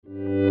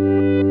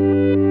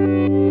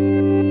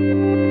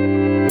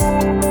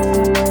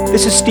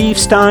This is Steve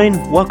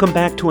Stein. Welcome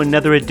back to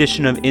another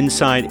edition of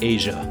Inside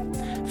Asia.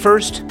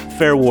 First,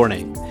 fair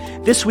warning.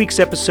 This week's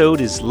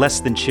episode is less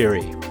than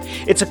cheery.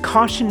 It's a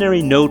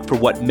cautionary note for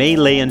what may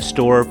lay in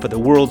store for the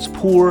world's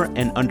poor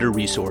and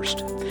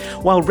under-resourced.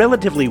 While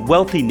relatively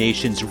wealthy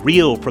nations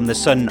reel from the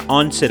sudden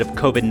onset of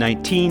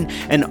COVID-19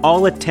 and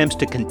all attempts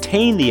to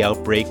contain the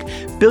outbreak,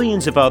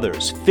 billions of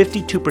others,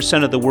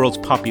 52% of the world's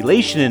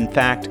population in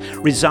fact,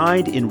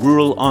 reside in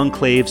rural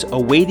enclaves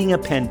awaiting a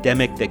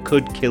pandemic that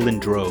could kill in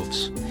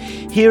droves.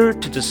 Here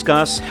to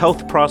discuss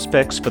health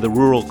prospects for the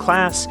rural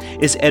class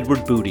is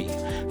Edward Booty,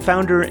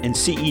 founder and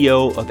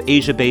CEO of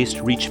Asia-based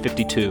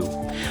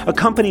Reach52, a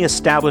company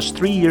established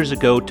 3 years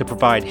ago to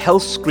provide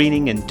health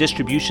screening and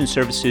distribution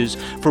services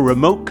for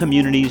remote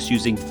communities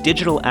using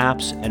digital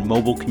apps and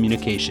mobile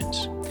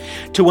communications.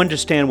 To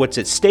understand what's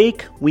at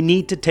stake, we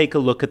need to take a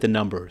look at the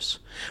numbers.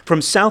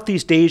 From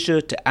Southeast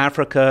Asia to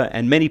Africa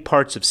and many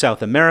parts of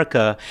South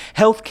America,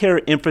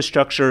 healthcare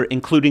infrastructure,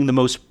 including the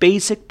most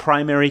basic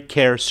primary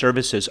care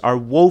services, are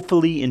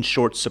woefully in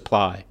short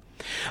supply.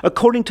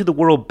 According to the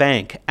World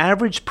Bank,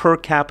 average per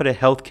capita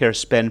healthcare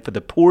spend for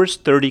the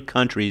poorest 30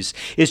 countries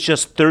is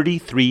just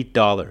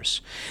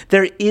 $33.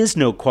 There is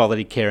no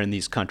quality care in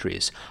these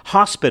countries.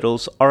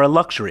 Hospitals are a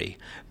luxury.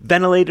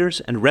 Ventilators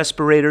and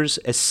respirators,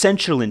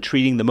 essential in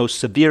treating the most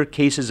severe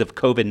cases of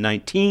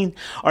COVID-19,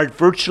 are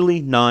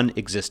virtually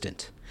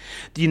non-existent.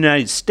 The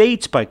United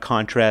States, by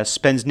contrast,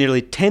 spends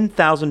nearly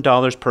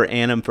 $10,000 per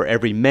annum for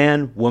every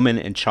man, woman,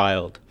 and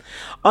child.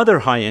 Other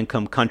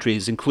high-income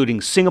countries, including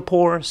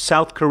Singapore,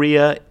 South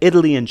Korea,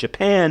 Italy, and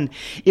Japan,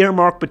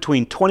 earmark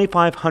between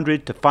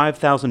 $2,500 to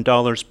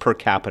 $5,000 per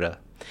capita.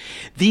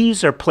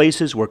 These are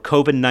places where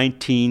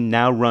COVID-19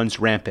 now runs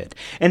rampant,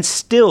 and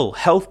still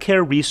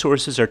healthcare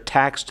resources are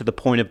taxed to the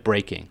point of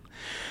breaking.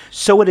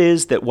 So it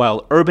is that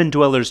while urban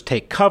dwellers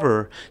take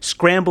cover,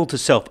 scramble to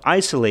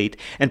self-isolate,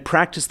 and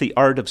practice the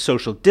art of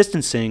social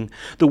distancing,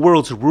 the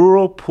world's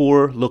rural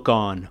poor look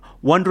on,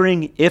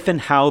 wondering if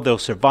and how they'll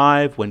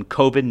survive when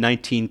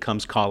COVID-19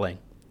 comes calling.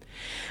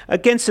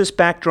 Against this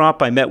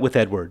backdrop, I met with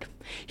Edward.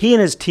 He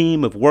and his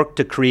team have worked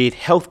to create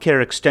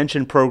healthcare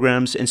extension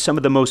programs in some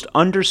of the most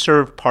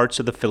underserved parts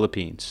of the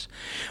Philippines.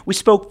 We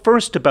spoke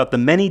first about the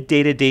many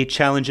day-to-day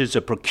challenges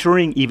of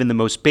procuring even the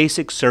most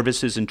basic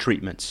services and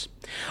treatments.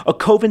 A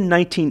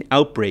COVID-19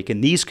 outbreak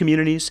in these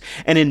communities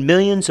and in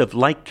millions of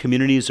like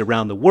communities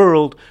around the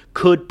world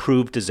could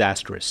prove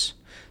disastrous.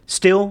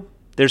 Still,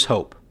 there's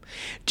hope.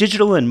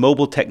 Digital and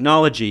mobile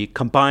technology,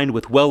 combined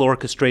with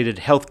well-orchestrated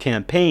health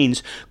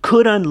campaigns,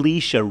 could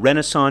unleash a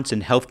renaissance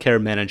in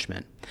healthcare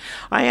management.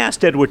 I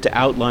asked Edward to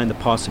outline the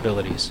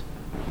possibilities.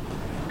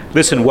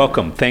 Listen,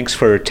 welcome. Thanks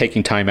for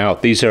taking time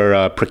out. These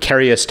are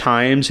precarious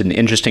times and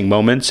interesting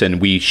moments,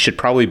 and we should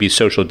probably be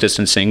social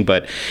distancing,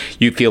 but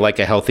you feel like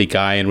a healthy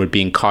guy and we're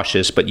being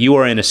cautious. But you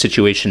are in a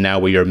situation now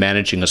where you're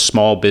managing a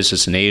small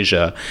business in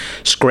Asia,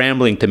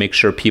 scrambling to make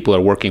sure people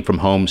are working from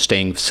home,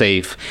 staying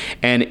safe.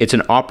 And it's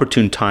an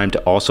opportune time to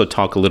also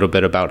talk a little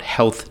bit about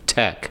health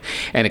tech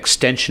and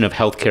extension of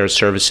healthcare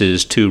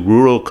services to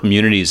rural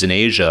communities in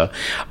Asia.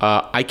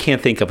 I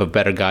can't think of a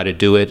better guy to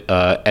do it.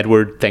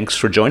 Edward, thanks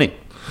for joining.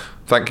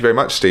 Thank you very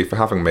much, Steve, for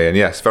having me. And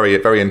yes, very,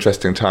 very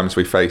interesting times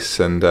we face,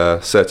 and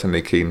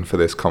certainly keen for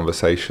this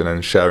conversation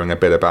and sharing a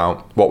bit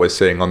about what we're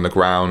seeing on the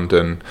ground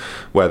and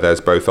where there's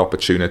both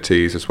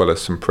opportunities as well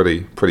as some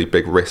pretty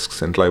big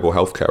risks in global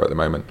healthcare at the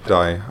moment.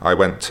 I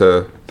went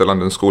to the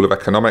London School of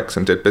Economics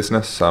and did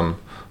business. A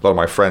lot of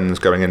my friends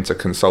going into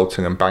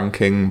consulting and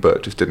banking,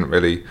 but just didn't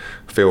really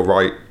feel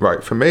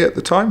right for me at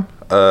the time.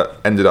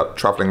 Ended up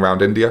traveling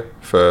around India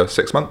for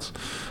 6 months.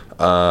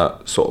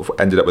 Sort of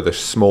ended up with a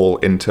small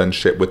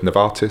internship with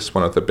Novartis,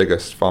 one of the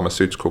biggest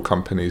pharmaceutical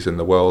companies in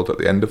the world at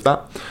the end of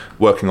that,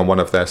 working on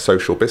one of their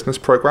social business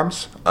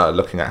programs,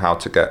 looking at how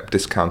to get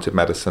discounted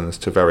medicines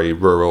to very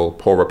rural,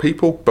 poorer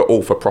people, but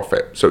all for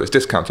profit. So it was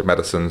discounted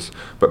medicines,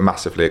 but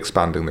massively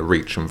expanding the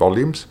reach and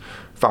volumes.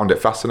 Found it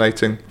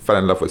fascinating, fell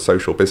in love with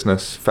social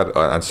business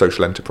and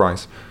social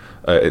enterprise.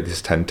 This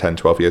is 10,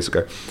 12 years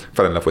ago.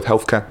 Fell in love with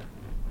healthcare.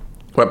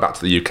 Went back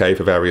to the UK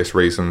for various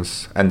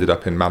reasons, ended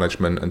up in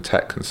management and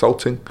tech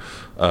consulting,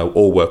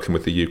 all working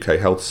with the UK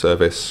Health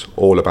Service,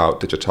 all about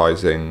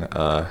digitising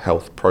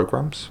health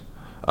programmes.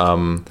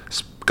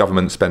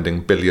 Government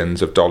spending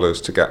billions of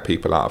dollars to get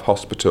people out of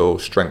hospital,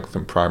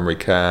 strengthen primary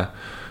care,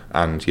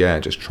 and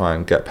just try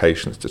and get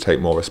patients to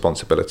take more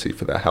responsibility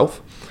for their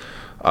health.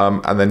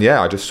 And then,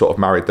 I just sort of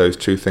married those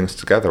two things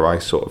together. I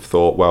sort of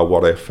thought, well,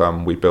 what if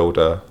we build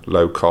a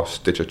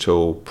low-cost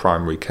digital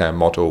primary care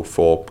model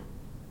for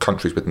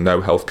countries with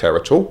no healthcare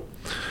at all,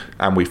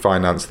 and we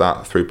finance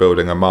that through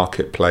building a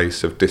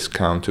marketplace of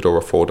discounted or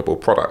affordable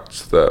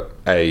products that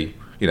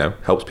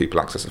helps people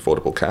access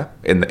affordable care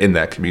in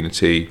their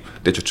community,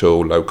 digital,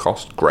 low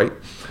cost, great.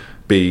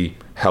 B,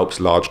 helps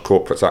large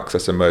corporates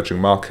access emerging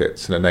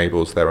markets and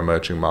enables their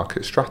emerging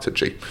market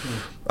strategy.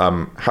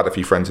 Had a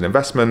few friends in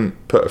investment,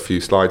 put a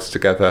few slides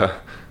together,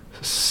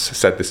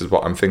 said this is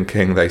what I'm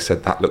thinking. They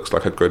said that looks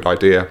like a good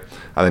idea,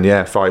 And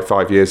then,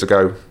 five years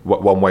ago,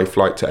 one-way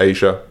flight to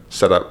Asia,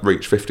 set up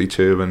Reach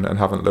 52 and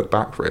haven't looked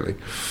back, really.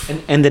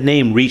 And the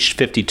name Reach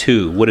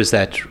 52, what does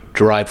that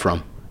derive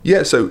from?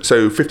 Yeah, so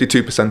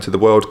 52% of the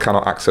world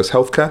cannot access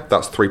healthcare.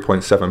 That's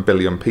 3.7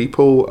 billion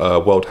people,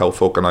 World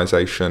Health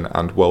Organization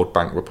and World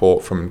Bank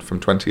report from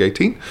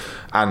 2018.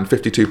 And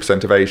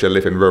 52% of Asia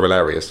live in rural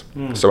areas.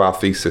 So our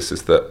thesis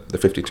is that the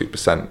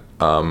 52%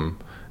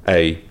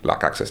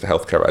 lack access to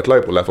healthcare at a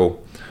global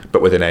level,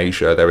 but within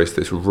Asia there is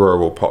this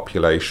rural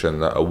population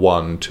that are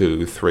 1,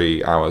 2,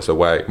 3 hours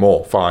away,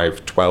 more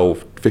 5,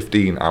 12,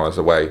 15 hours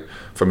away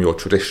from your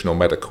traditional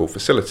medical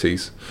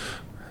facilities,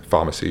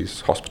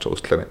 pharmacies,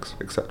 hospitals, clinics,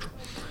 etc.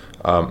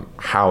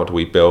 How do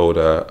we build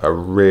a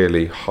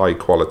really high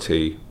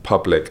quality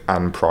public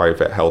and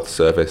private health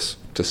service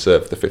to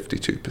serve the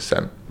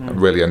 52%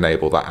 and really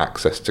enable that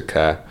access to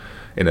care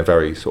in a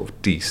very sort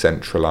of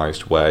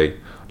decentralized way,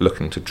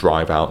 looking to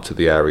drive out to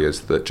the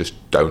areas that just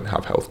don't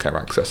have healthcare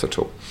access at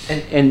all.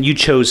 And you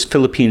chose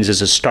Philippines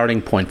as a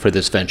starting point for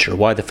this venture.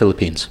 Why the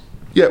Philippines?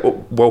 Yeah,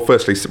 well,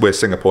 firstly, we're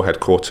Singapore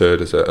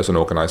headquartered as an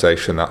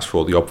organisation. That's for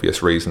all the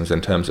obvious reasons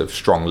in terms of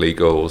strong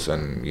legals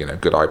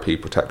and good IP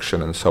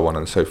protection and so on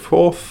and so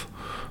forth.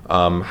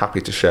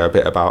 Happy to share a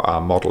bit about our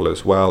model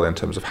as well in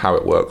terms of how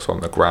it works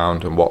on the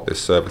ground and what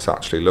this service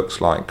actually looks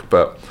like.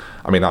 But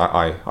I mean,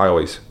 I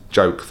always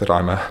joke that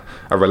I'm a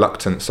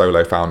reluctant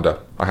solo founder.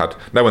 I had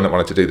no one that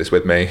wanted to do this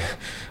with me.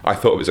 I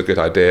thought it was a good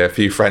idea. A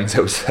few friends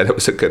said it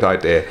was a good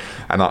idea,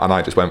 and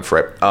I just went for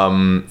it.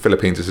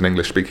 Philippines is an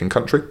English-speaking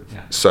country,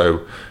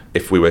 so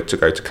if we were to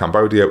go to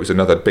Cambodia, it was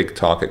another big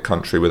target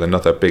country with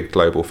another big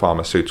global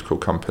pharmaceutical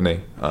company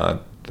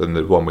than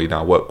the one we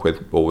now work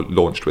with or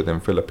launched with in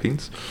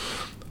Philippines.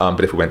 But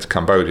if we went to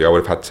Cambodia, I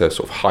would have had to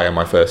sort of hire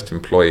my first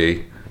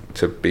employee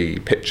to be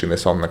pitching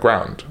this on the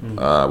ground,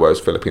 whereas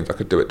Philippines I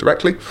could do it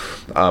directly,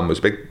 was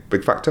a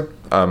big factor,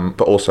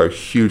 but also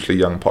hugely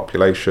young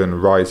population,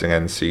 rising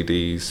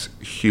NCDs,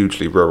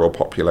 hugely rural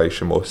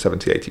population, more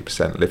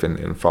 70-80% live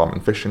in farm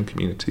and fishing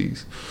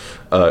communities,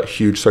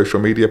 huge social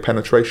media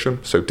penetration,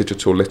 so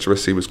digital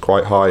literacy was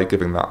quite high,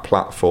 giving that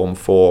platform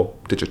for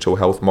digital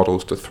health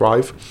models to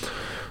thrive.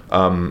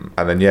 And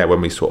then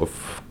when we sort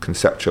of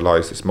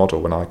conceptualized this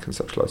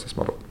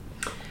model,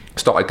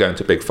 started going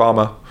to big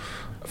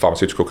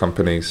pharmaceutical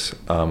companies.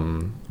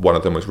 One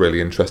of them was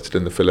really interested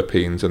in the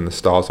Philippines, and the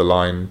stars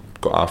aligned,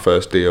 got our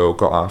first deal,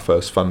 got our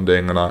first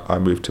funding, and I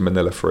moved to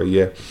Manila for a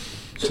year.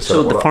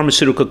 So the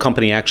pharmaceutical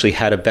company actually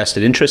had a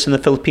vested interest in the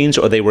Philippines,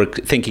 or they were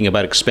thinking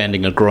about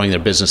expanding or growing their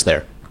business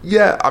there?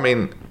 Yeah, I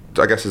mean,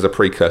 I guess as a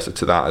precursor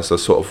to that, as a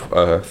sort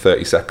of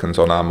 30 seconds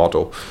on our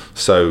model.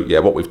 So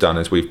what we've done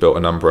is we've built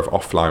a number of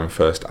offline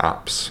first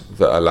apps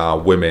that allow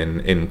women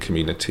in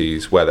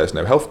communities where there's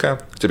no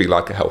healthcare to be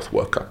like a health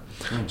worker.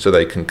 So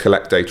they can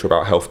collect data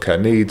about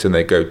healthcare needs, and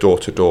they go door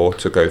to door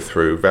to go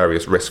through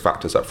various risk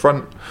factors up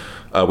front.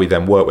 We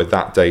then work with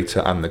that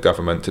data and the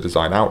government to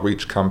design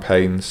outreach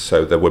campaigns,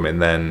 so the women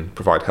then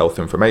provide health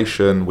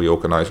information. We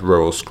organise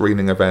rural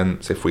screening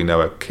events. If we know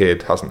a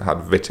kid hasn't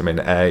had vitamin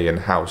A in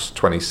house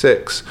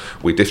 26,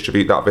 we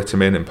distribute that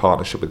vitamin in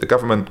partnership with the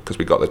government because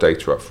we got the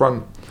data up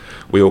front.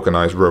 We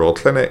organise rural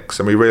clinics,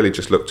 and we really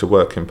just look to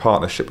work in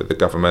partnership with the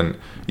government,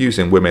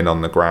 using women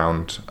on the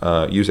ground,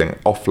 using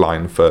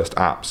offline first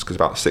apps, because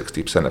about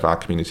 60% of our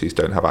communities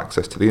don't have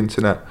access to the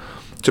internet,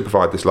 to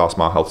provide this last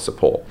mile health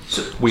support.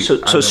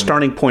 So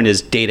starting point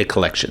is data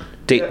collection.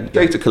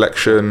 Data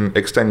collection,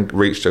 extend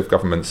reach to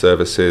government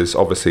services.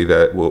 Obviously,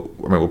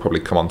 we'll probably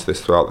come on to this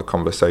throughout the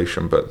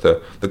conversation, but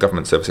the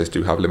government services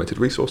do have limited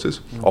resources.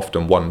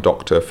 Often one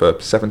doctor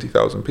for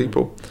 70,000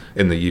 people.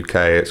 In the UK,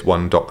 it's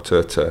one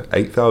doctor to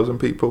 8,000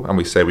 people, and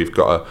we say we've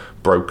got a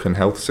broken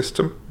health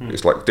system.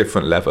 It's like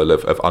different level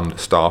of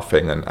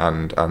understaffing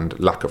and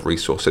lack of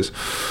resources.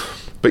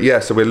 But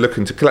so we're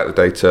looking to collect the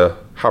data,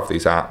 have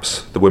these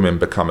apps. The women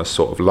become a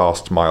sort of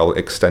last mile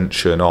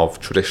extension of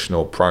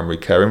traditional primary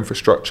care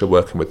infrastructure,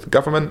 working with the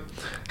government.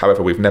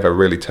 However, we've never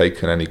really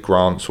taken any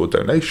grants or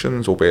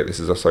donations, albeit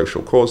this is a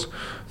social cause,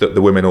 that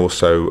the women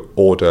also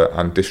order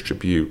and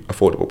distribute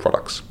affordable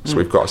products. So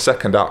we've got a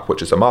second app,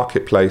 which is a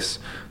marketplace.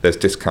 There's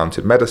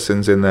discounted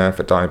medicines in there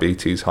for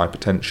diabetes,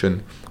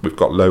 hypertension. We've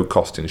got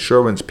low-cost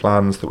insurance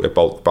plans that we're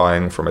bulk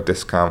buying from a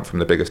discount from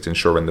the biggest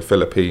insurer in the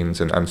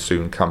Philippines and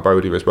soon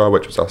Cambodia as well,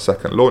 which was our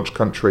second launch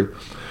country.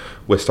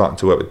 We're starting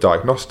to work with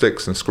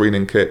diagnostics and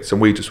screening kits, and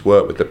we just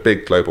work with the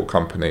big global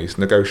companies,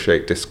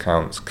 negotiate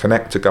discounts,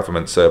 connect to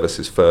government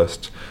services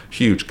first.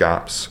 Huge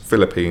gaps.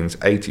 Philippines,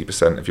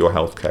 80% of your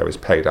healthcare is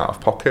paid out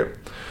of pocket.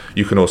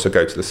 You can also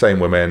go to the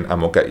same women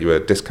and we'll get you a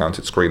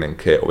discounted screening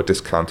kit or a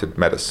discounted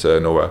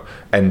medicine or a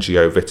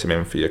NGO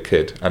vitamin for your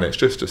kid. And it's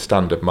just a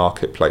standard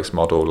marketplace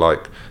model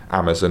like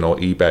Amazon or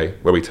eBay,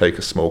 where we take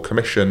a small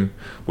commission,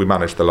 we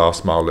manage the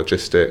last mile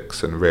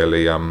logistics, and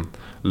really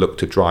look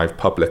to drive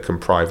public and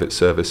private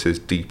services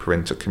deeper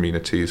into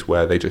communities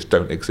where they just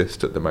don't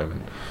exist at the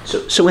moment.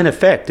 So in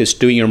effect, it's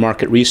doing your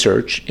market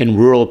research in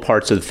rural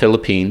parts of the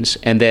Philippines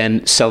and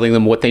then selling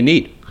them what they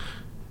need.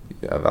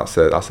 Yeah,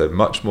 that's a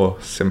much more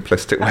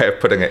simplistic way of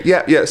putting it.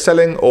 Yeah,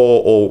 selling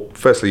or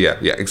firstly, yeah,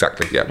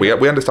 exactly. Yeah,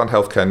 we understand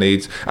healthcare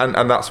needs, and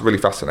that's really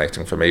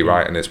fascinating for me,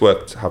 right? And it's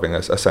worth having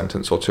a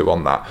sentence or two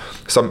on that.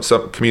 Some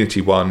community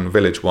one,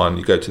 village one,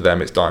 you go to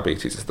them, it's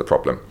diabetes is the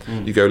problem.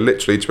 You go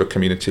literally to a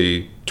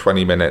community,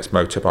 20 minutes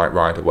motorbike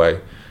ride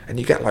away,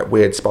 and you get like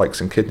weird spikes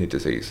in kidney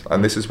disease.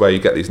 And this is where you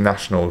get these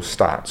national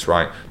stats,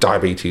 right?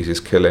 Diabetes is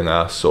killing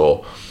us,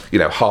 or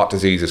heart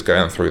disease is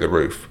going through the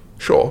roof.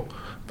 Sure.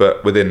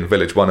 But within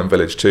village 1 and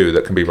village 2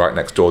 that can be right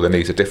next door, the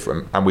needs are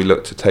different. And we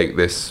look to take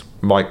this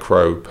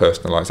micro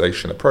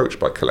personalisation approach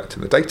by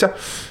collecting the data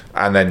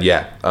and then,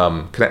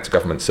 connect to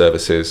government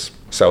services,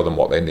 sell them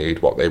what they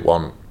need, what they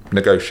want,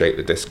 negotiate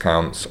the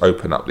discounts,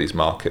 open up these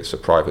markets for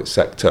private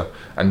sector,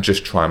 and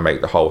just try and make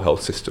the whole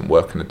health system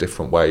work in a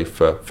different way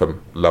for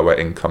lower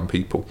income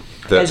people.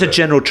 As a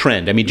general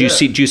trend, I mean, do you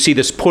see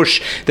this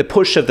push, the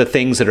push of the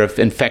things that are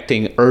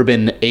infecting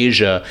urban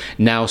Asia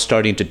now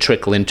starting to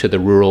trickle into the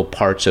rural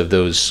parts of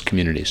those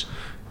communities?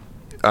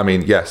 I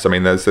mean, yes. I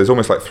mean, there's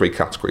almost like 3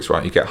 categories,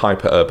 right? You get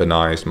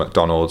hyper-urbanized,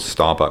 McDonald's,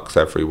 Starbucks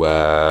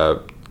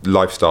everywhere,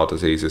 lifestyle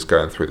diseases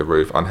going through the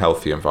roof,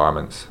 unhealthy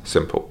environments,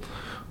 simple.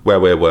 Where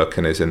we're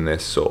working is in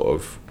this sort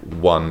of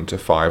 1 to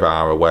 5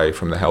 hour away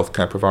from the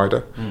healthcare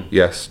provider.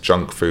 Yes,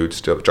 junk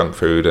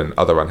food and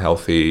other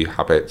unhealthy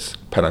habits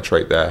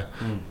penetrate there.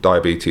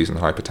 Diabetes and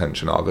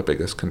hypertension are the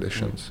biggest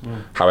conditions.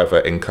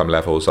 However, income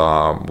levels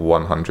are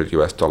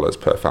 $100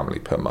 per family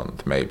per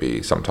month,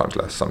 maybe sometimes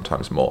less,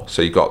 sometimes more.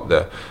 So you got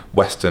the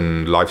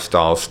Western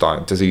lifestyle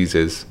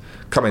diseases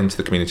come into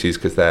the communities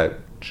because they're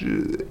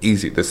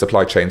easy, the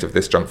supply chains of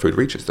this junk food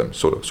reaches them,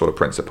 sort of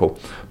principle,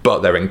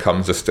 but their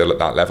incomes are still at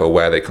that level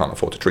where they can't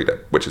afford to treat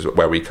it, which is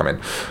where we come in.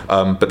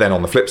 But then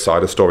on the flip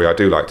side, a story I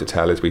do like to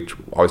tell is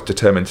I was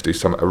determined to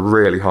do a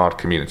really hard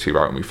community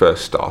right when we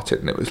first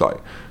started, and it was like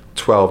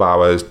 12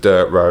 hours,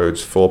 dirt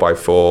roads,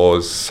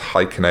 4x4s,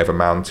 hiking over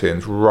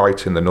mountains,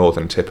 right in the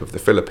northern tip of the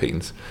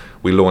Philippines.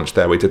 We launched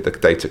there, we did the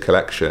data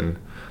collection.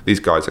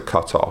 These guys are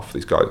cut off,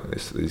 these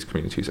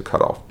communities are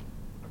cut off.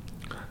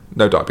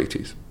 No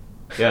diabetes.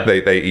 Yeah.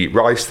 They eat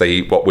rice, they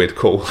eat what we'd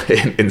call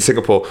in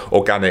Singapore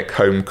organic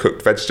home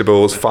cooked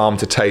vegetables, farm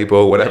to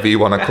table, whatever you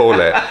want to call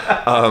it.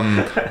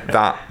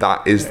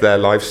 That is their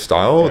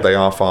lifestyle. They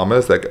are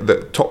farmers.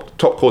 The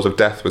top cause of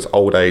death was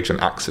old age and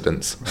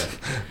accidents.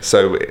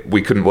 So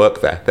we couldn't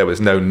work there. There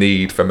was no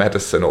need for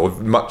medicine,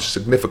 or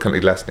significantly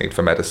less need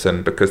for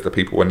medicine, because the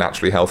people were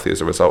naturally healthy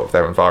as a result of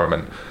their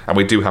environment. And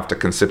we do have to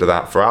consider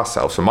that for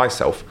ourselves, for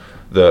myself.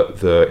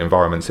 The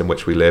environments in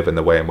which we live and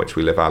the way in which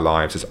we live our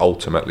lives is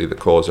ultimately the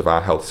cause of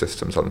our health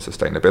system's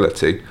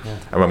unsustainability.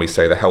 And when we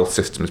say the health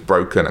system's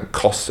broken and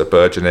costs are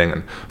burgeoning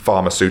and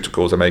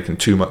pharmaceuticals are making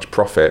too much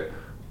profit,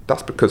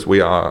 that's because we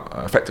are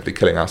effectively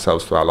killing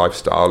ourselves through our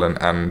lifestyle,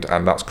 and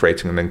that's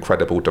creating an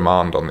incredible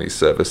demand on these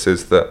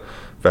services that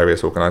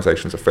various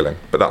organizations are filling.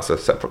 But that's a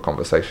separate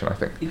conversation, I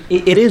think.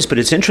 It is, but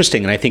it's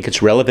interesting, and I think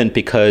it's relevant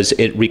because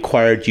it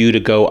required you to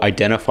go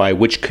identify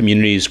which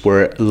communities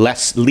were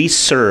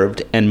least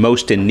served and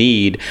most in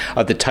need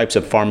of the types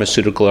of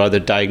pharmaceutical or other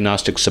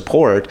diagnostic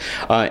support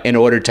in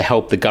order to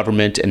help the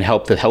government and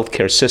help the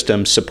healthcare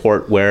system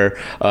support where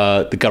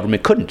the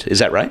government couldn't. Is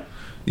that right?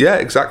 Yeah,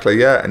 exactly,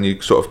 yeah. And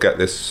you sort of get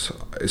this,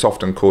 it's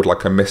often called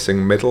like a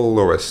missing middle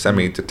or a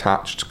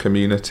semi-detached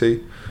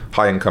community.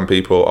 High-income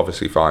people,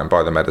 obviously fine,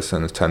 buy the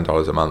medicines,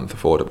 $10 a month,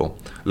 affordable.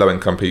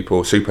 Low-income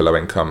people, super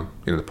low-income,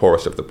 the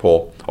poorest of the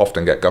poor,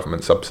 often get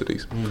government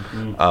subsidies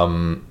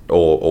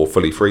or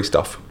fully free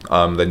stuff.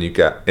 Then you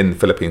get, in the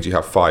Philippines, you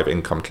have 5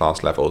 income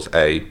class levels,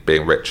 A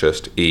being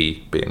richest,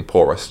 E being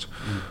poorest.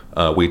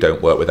 We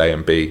don't work with A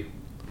and B.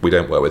 We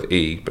don't work with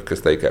E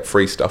because they get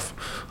free stuff.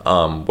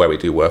 Where we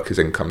do work is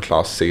income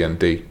class C and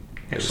D.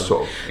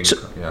 So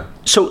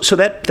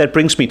that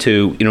brings me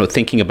to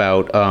thinking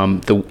about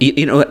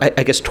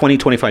I guess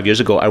 25 years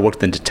ago I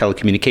worked in the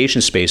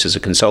telecommunications space as a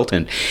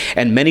consultant,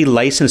 and many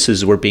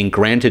licenses were being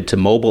granted to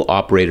mobile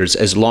operators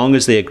as long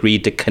as they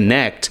agreed to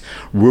connect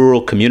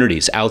rural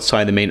communities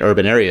outside the main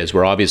urban areas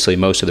where obviously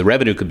most of the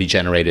revenue could be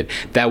generated.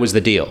 That was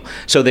the deal.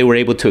 So they were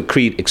able to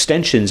create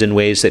extensions in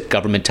ways that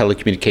government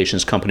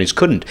telecommunications companies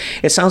couldn't.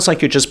 It sounds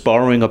like you're just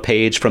borrowing a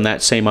page from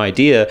that same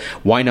idea.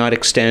 Why not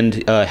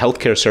extend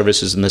healthcare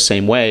services in the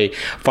same way,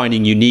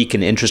 finding unique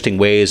and interesting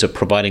ways of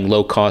providing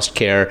low-cost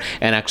care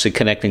and actually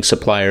connecting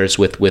suppliers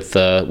with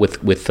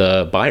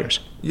buyers?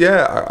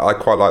 Yeah, I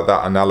quite like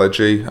that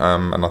analogy,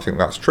 and I think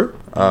that's true.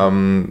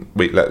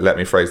 Let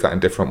me phrase that in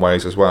different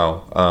ways as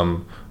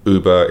well.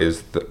 Uber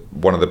is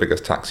one of the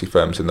biggest taxi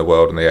firms in the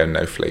world, and they own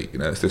no fleet.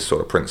 It's this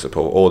sort of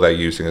principle. All they're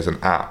using is an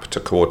app to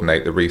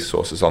coordinate the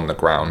resources on the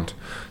ground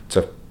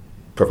to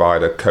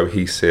provide a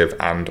cohesive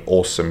and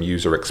awesome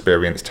user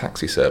experience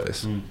taxi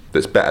service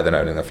that's better than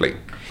owning a fleet.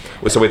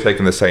 So we're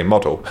taking the same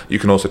model. You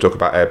can also talk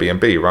about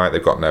Airbnb, right?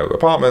 They've got no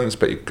apartments,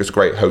 but it's a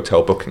great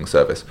hotel booking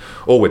service.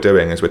 All we're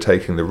doing is we're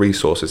taking the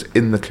resources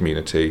in the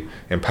community,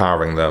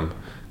 empowering them,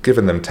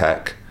 giving them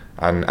tech,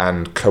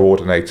 and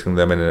coordinating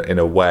them in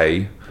a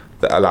way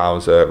that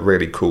allows a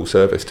really cool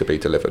service to be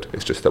delivered.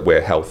 It's just that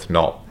we're health,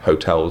 not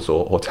hotels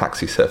or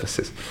taxi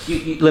services.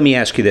 Let me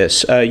ask you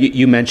this.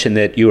 You mentioned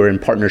that you are in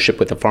partnership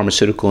with a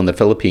pharmaceutical in the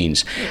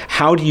Philippines.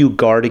 How do you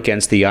guard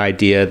against the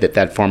idea that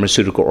that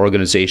pharmaceutical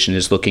organization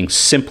is looking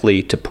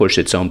simply to push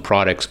its own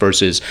products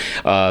versus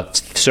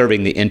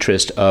serving the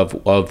interest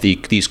of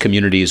these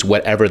communities,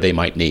 whatever they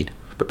might need?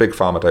 But big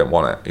pharma don't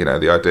want it.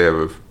 The idea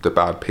of the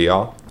bad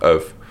PR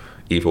of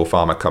evil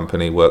pharma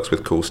company works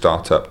with cool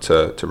startup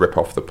to rip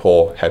off the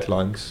poor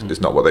headlines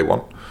is not what they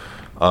want.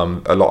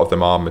 A lot of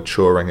them are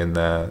maturing in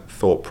their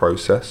thought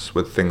process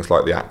with things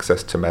like the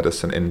Access to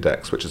Medicine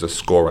Index, which is a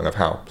scoring of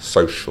how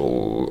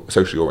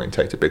socially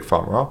orientated big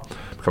pharma are,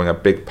 becoming a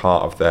big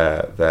part of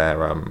their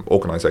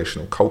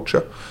organizational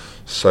culture.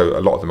 So a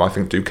lot of them, I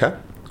think, do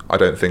care. I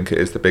don't think it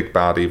is the big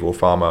bad evil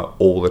pharma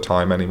all the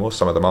time anymore.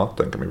 Some of them are,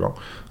 don't get me wrong.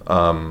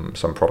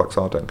 Some products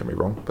are, don't get me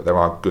wrong, but there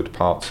are good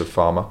parts of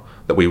pharma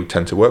that we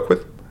tend to work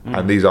with.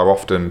 And these are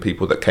often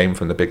people that came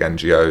from the big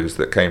NGOs,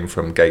 that came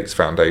from Gates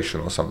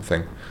Foundation or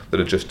something, that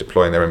are just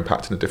deploying their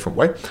impact in a different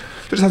way. It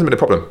just hasn't been a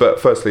problem. But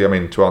firstly,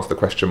 to answer the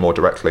question more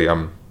directly,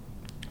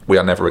 we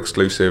are never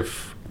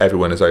exclusive.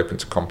 Everyone is open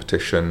to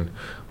competition.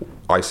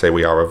 I say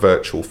we are a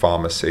virtual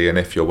pharmacy, and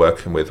if you're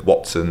working with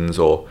Watsons,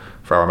 or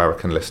for our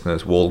American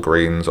listeners,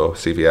 Walgreens or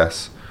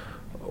CVS,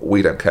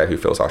 we don't care who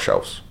fills our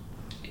shelves.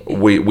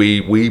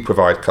 We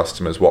provide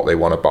customers what they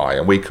want to buy,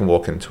 and we can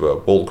walk into a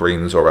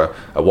Walgreens or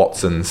a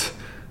Watsons,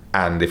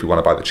 and if we want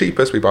to buy the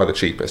cheapest, we buy the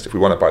cheapest. If we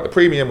want to buy the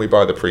premium, we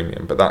buy the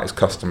premium. But that is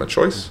customer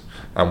choice,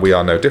 and we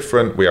are no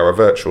different. We are a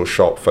virtual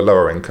shop for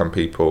lower income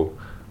people,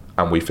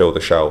 and we fill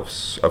the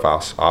shelves of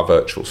our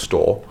virtual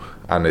store,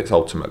 and it's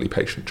ultimately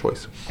patient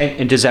choice.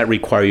 And does that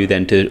require you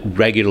then to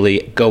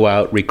regularly go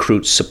out,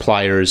 recruit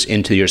suppliers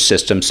into your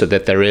system so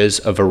that there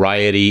is a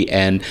variety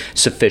and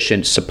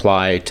sufficient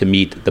supply to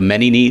meet the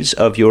many needs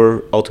of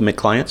your ultimate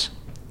clients?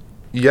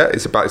 Yeah,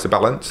 it's a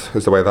balance,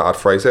 is the way that I'd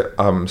phrase it.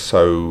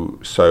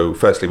 So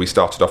firstly, we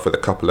started off with a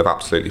couple of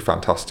absolutely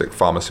fantastic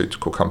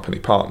pharmaceutical company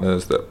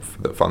partners that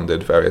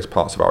funded various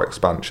parts of our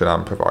expansion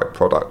and provide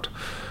product.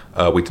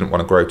 We didn't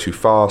want to grow too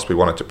fast. We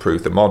wanted to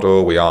prove the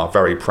model. We are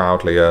very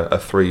proudly a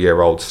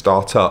 3-year-old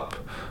startup,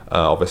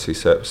 obviously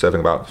serving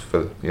about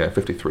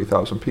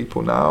 53,000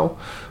 people now.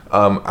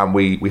 And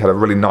we had a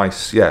really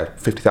nice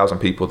 50,000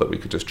 people that we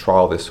could just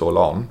trial this all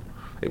on.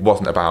 It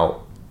wasn't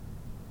about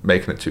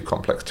making it too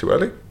complex too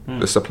early.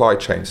 The supply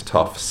chain's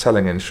tough.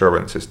 Selling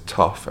insurance is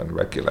tough and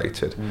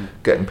regulated.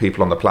 Getting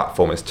people on the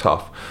platform is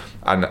tough.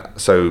 And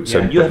so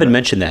you haven't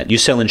mentioned that. You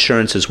sell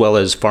insurance as well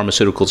as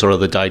pharmaceuticals or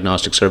other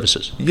diagnostic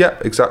services. Yeah,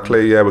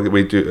 exactly. Yeah,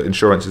 we do.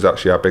 Insurance is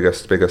actually our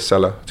biggest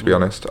seller, to be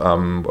honest,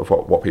 of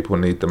what people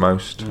need the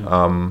most.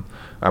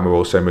 And we're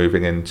also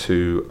moving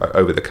into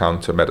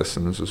over-the-counter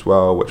medicines as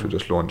well, which we're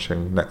just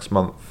launching next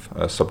month,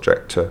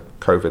 subject to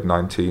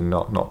COVID-19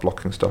 not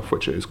blocking stuff,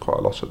 which it is quite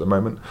a lot at the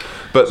moment.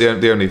 But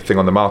the only thing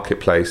on the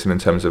marketplace, and in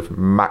terms of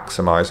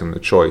maximising the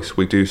choice,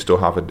 we do still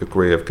have a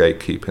degree of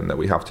gatekeeping that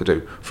we have to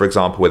do. For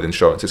example, with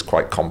insurance, it's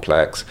quite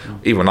complex.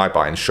 Even when I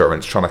buy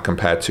insurance, trying to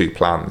compare two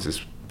plans is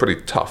pretty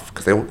tough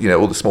because they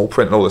all the small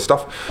print and all the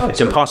stuff. Oh,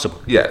 it's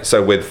impossible. Yeah.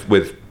 So with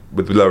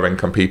lower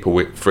income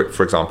people,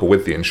 for example,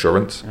 with the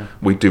insurance,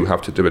 we do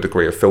have to do a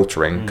degree of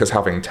filtering because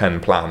having 10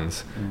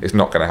 plans is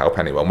not going to help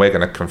anyone. We're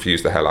going to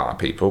confuse the hell out of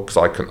people because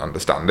I couldn't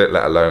understand it,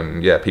 let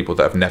alone people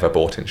that have never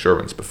bought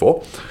insurance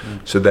before.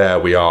 So there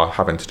we are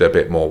having to do a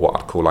bit more what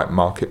I'd call like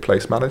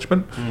marketplace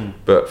management.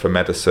 But for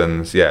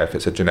medicines, if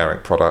it's a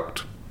generic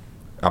product,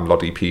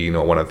 amlodipine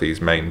or one of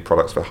these main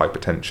products for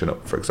hypertension,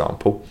 for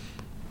example,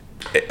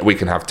 we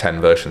can have 10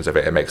 versions of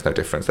it. It makes no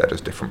difference. They're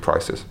just different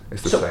prices.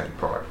 It's the same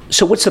product.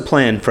 So what's the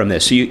plan from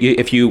this? So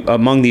if you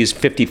among these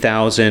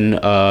 50,000,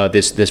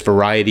 this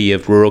variety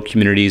of rural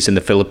communities in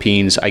the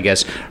Philippines, I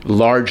guess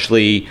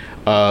largely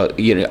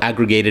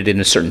aggregated in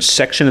a certain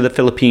section of the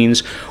Philippines,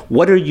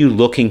 what are you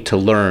looking to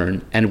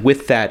learn? And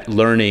with that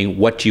learning,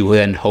 what do you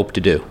then hope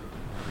to do?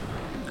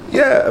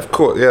 Yeah, of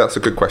course. Yeah, that's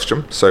a good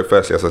question. So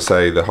firstly, as I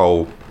say, the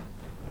whole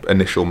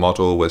initial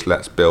model was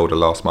let's build a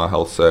last mile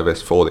health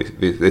service for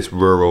this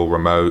rural,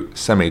 remote,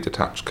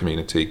 semi-detached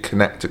community,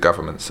 connect to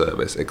government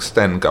service,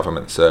 extend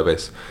government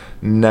service,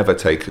 never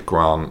take a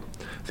grant.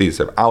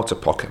 These are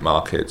out-of-pocket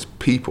markets.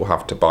 People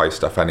have to buy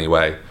stuff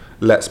anyway.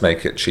 Let's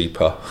make it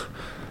cheaper.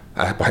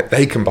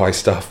 They can buy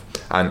stuff.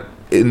 And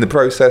in the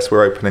process,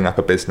 we're opening up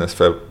a business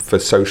for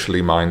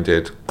socially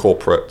minded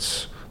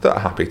corporates that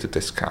are happy to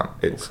discount.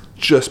 It's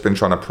just been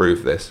trying to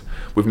prove this.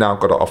 We've now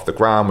got it off the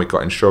ground. We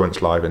got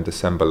insurance live in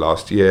December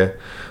last year.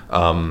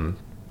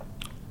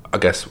 I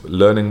guess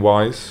learning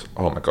wise,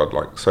 oh my God,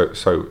 like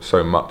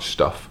so much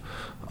stuff.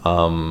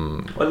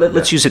 Well,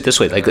 let's use it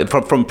this way. Like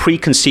from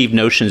preconceived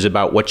notions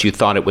about what you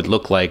thought it would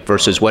look like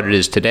versus what it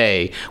is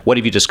today, what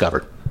have you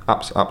discovered?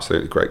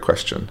 Absolutely great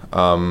question.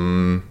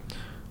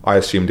 I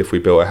assumed if we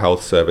built a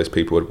health service,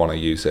 people would want to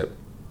use it.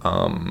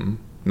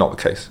 Not the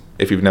case.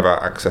 If you've never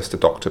accessed a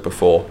doctor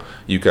before,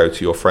 you go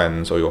to your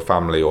friends or your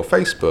family or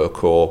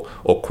Facebook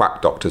or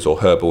quack doctors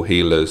or herbal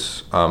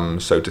healers.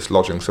 So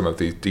dislodging some of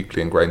these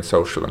deeply ingrained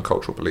social and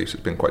cultural beliefs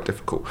has been quite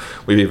difficult.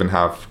 We even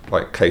have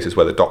like cases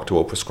where the doctor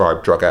will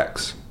prescribe drug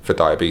X for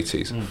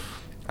diabetes.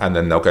 And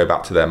then they'll go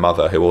back to their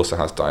mother who also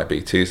has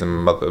diabetes,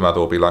 and the mother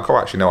will be like, oh,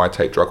 actually, no, I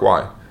take drug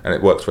Y, and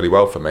it works really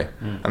well for me.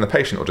 And the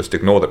patient will just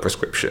ignore the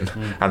prescription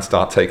and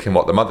start taking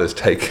what the mother's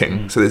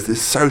taking. So there's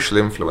this social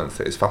influence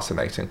that is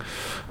fascinating.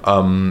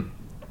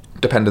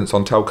 Dependence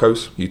on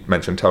telcos. You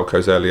mentioned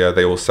telcos earlier.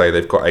 They all say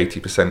they've got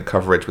 80%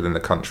 coverage within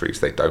the countries.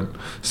 They don't.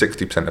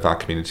 60% of our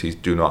communities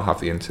do not have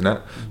the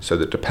internet. So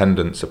the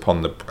dependence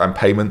upon and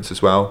payments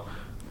as well.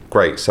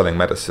 Great, selling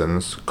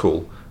medicines,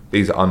 cool.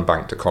 These are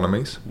unbanked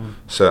economies,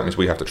 so that means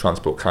we have to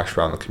transport cash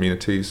around the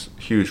communities.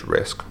 Huge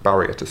risk,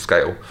 barrier to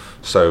scale.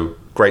 So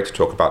great to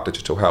talk about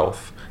digital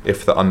health.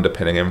 If the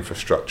underpinning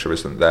infrastructure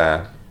isn't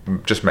there,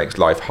 just makes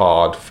life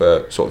hard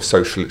for sort of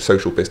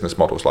social business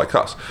models like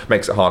us.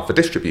 Makes it hard for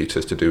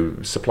distributors to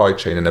do supply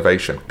chain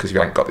innovation because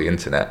you ain't got the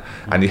internet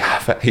and you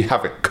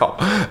haven't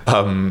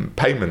got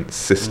payment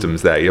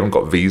systems there. You haven't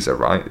got Visa,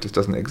 right? It just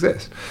doesn't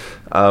exist.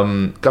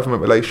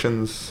 Government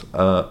relations,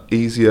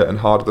 easier and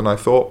harder than I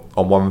thought.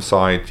 On one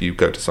side, you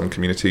go to some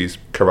communities,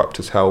 corrupt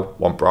as hell,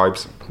 want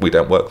bribes. We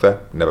don't work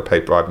there, never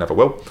paid bribe, never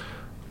will.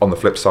 On the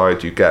flip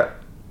side, you get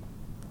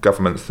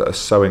governments that are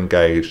so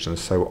engaged and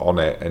so on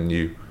it, and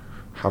you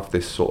have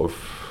this sort of,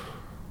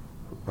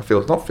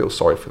 not feel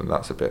sorry for them,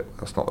 that's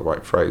not the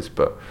right phrase,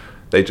 but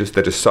they're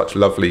just such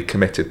lovely,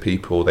 committed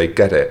people, they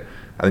get it.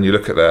 And then you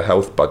look at their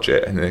health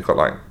budget and they've got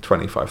like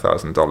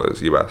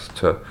 $25,000 US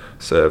to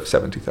serve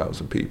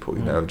 70,000 people,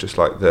 you know, and just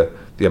like the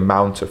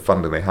amount of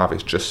funding they have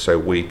is just so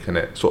weak, and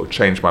it sort of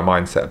changed my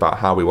mindset about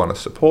how we want to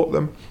support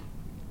them.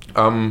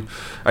 And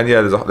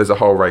yeah, there's a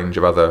whole range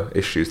of other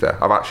issues there.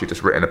 I've actually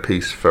just written a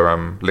piece for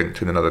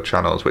LinkedIn and other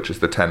channels, which is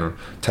the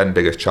 10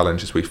 biggest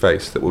challenges we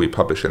face, that will be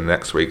published in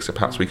next week. So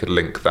perhaps we could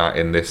link that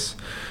in this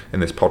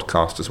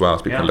podcast as well,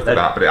 so we can look at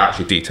that. But it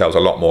actually details a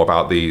lot more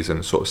about these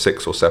and sort of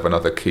 6 or 7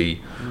 other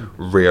key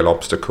real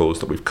obstacles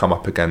that we've come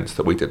up against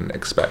that we didn't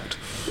expect.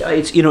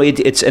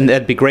 It's and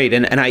that'd be great.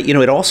 And I,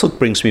 it also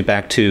brings me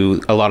back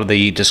to a lot of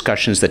the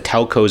discussions that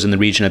telcos in the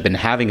region have been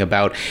having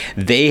about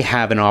they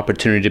have an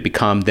opportunity to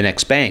become the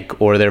next bank,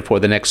 or therefore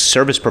the next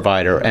service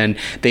provider. And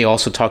they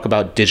also talk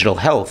about digital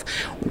health.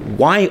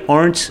 Why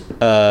aren't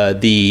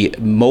the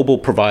mobile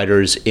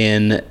providers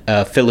in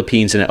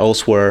Philippines and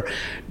elsewhere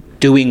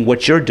doing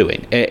what you're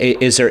doing?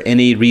 Is there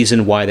any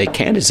reason why they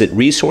can't? Is it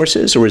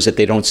resources, or is it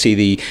they don't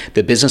see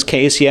the business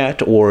case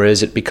yet, or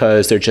is it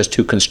because they're just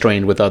too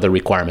constrained with other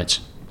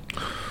requirements?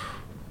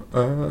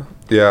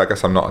 Yeah, I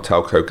guess I'm not a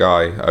telco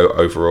guy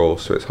overall,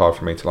 so it's hard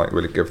for me to like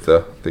really give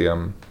the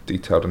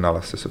detailed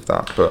analysis of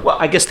that. But well,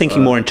 I guess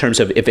thinking more in terms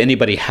of if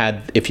anybody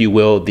had, if you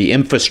will, the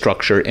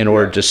infrastructure in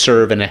order to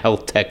serve in a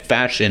health tech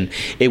fashion,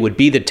 it would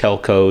be the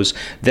telcos.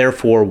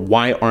 Therefore,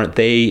 why aren't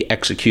they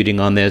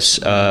executing on this?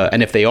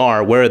 And if they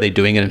are, where are they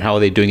doing it, and how are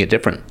they doing it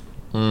different?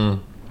 I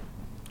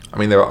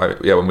mean,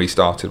 when we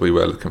started, we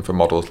were looking for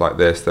models like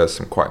this. There's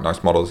some quite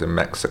nice models in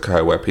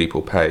Mexico where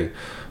people pay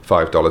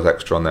 $5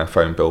 extra on their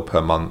phone bill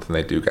per month, and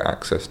they do get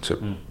access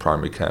to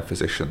primary care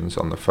physicians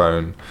on the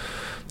phone.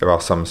 There are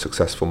some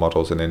successful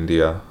models in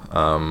India.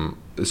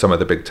 Some of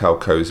the big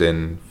telcos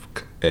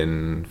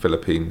in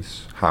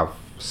Philippines have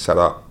set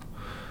up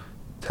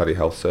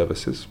telehealth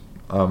services.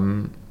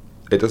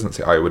 It doesn't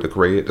seem, I would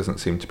agree, it doesn't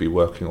seem to be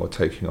working or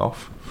taking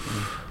off.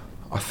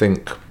 I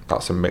think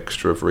that's a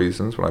mixture of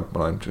reasons when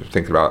I'm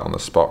thinking about it on the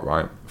spot,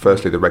 right?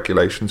 Firstly, the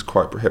regulation's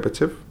quite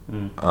prohibitive.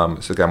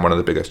 It's again one of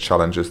the biggest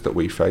challenges that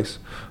we face.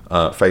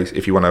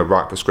 If you want to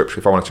write a prescription,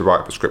 if I wanted to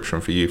write a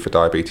prescription for you for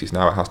diabetes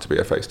now, it has to be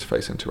a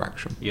face-to-face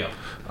interaction. Yeah.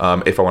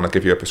 If I want to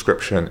give you a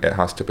prescription, it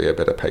has to be a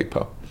bit of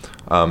paper.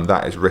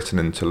 That is written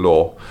into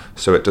law,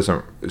 so it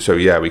doesn't. So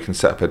yeah, we can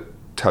set up a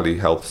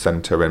telehealth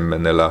center in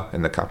Manila,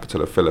 in the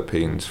capital of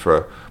Philippines,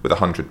 with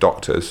 100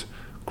 doctors.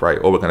 Great.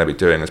 All we're going to be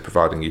doing is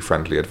providing you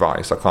friendly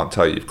advice. I can't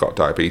tell you you've got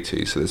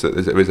diabetes. So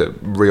there is a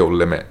real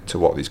limit to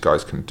what these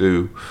guys can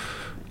do.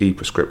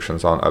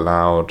 E-prescriptions aren't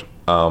allowed.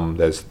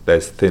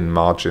 There's thin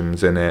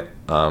margins in it.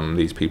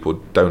 These people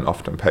don't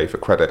often pay for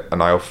credit,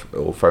 and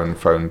or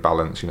phone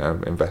balance.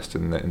 Invest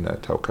in their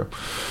telco.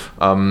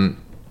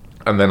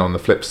 And then on the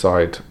flip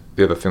side,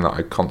 the other thing that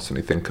I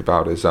constantly think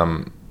about is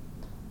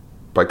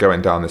by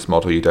going down this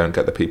model, you don't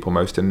get the people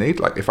most in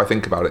need. Like if I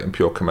think about it in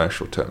pure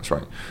commercial terms,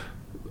 right?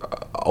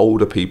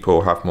 Older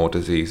people have more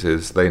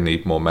diseases, they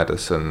need more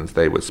medicines,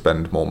 they would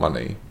spend more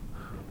money.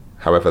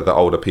 However, the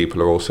older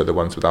people are also the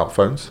ones without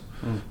phones.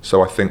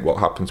 So I think what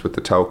happens with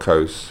the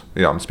telcos,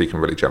 I'm speaking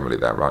really generally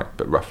there, right?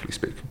 But roughly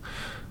speaking,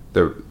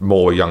 the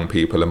more young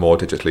people are more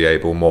digitally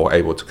able, more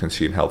able to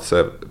consume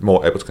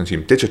more able to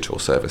consume digital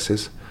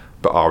services,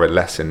 but are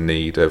less in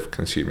need of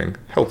consuming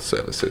health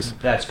services.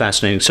 That's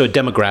fascinating. So a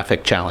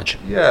demographic challenge.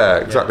 Yeah,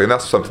 exactly. And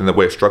that's something that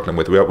we're struggling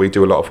with. We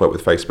do a lot of work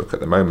with Facebook at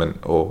the moment,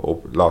 or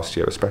last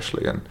year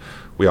especially, and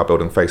we are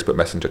building Facebook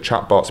Messenger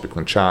chatbots. People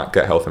can chat,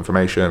 get health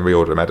information,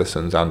 reorder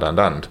medicines,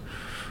 and.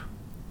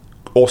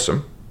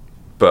 awesome,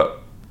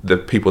 but the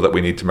people that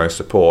we need to most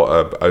support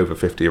are over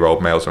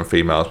 50-year-old males and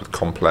females with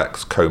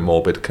complex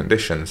comorbid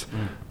conditions.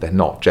 They're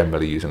not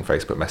generally using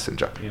Facebook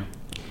Messenger. Yeah.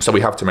 So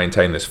we have to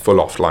maintain this full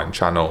offline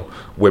channel,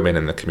 women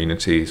in the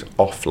communities,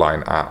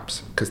 offline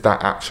apps, because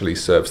that actually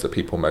serves the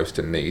people most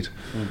in need.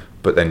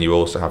 But then you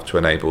also have to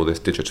enable this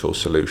digital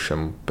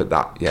solution. But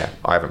that,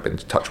 I haven't been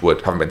to touch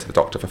wood, haven't been to the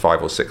doctor for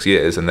 5 or 6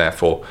 years, and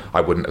therefore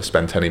I wouldn't have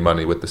spent any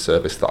money with the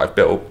service that I've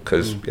built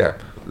because,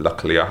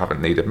 luckily I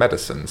haven't needed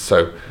medicine.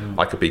 So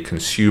I could be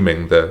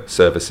consuming the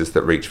services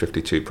that Reach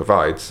 52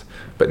 provides,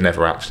 but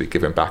never actually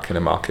giving back in a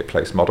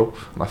marketplace model.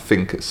 And I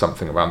think it's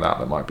something around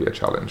that might be a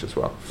challenge as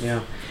well.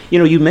 Yeah.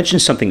 You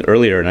mentioned something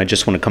earlier, and I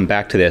just want to come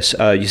back to this.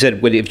 You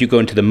said if you go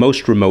into the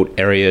most remote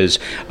areas,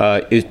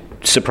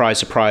 surprise,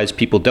 surprise,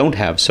 people don't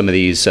have some of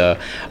these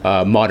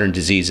modern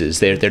diseases.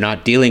 They're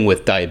not dealing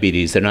with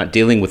diabetes. They're not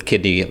dealing with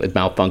kidney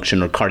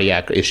malfunction or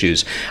cardiac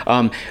issues.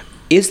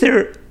 Is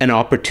there an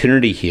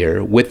opportunity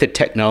here with the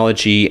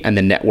technology and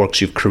the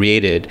networks you've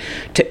created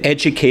to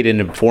educate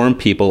and inform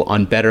people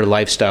on better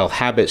lifestyle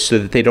habits so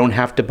that they don't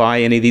have to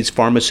buy any of these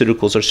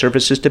pharmaceuticals or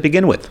services to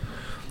begin with?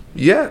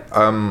 Yeah,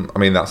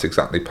 that's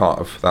exactly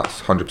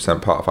that's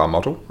 100% part of our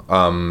model.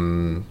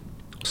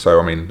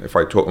 So, if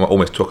I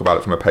almost talk about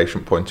it from a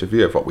patient point of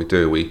view of what we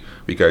do, we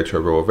go to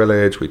a rural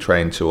village, we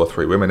train 2 or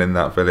 3 women in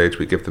that village,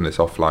 we give them this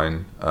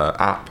offline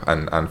app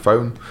and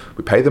phone,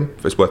 we pay them.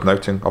 It's worth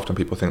noting, often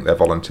people think they're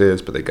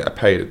volunteers, but they get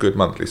paid a good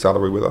monthly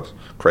salary with us,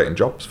 creating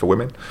jobs for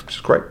women, which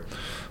is great.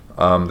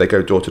 They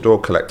go door to door,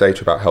 collect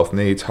data about health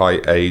needs,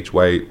 height, age,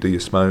 weight, do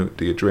you smoke,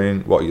 do you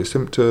drink, what are your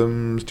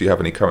symptoms, do you have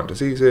any current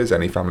diseases,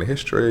 any family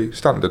history,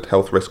 standard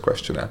health risk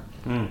questionnaire.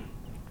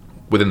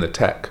 Within the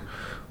tech,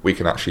 we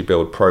can actually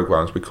build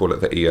programs. We call it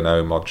the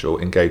E&O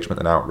module, engagement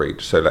and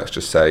outreach. So let's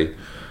just say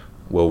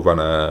we'll run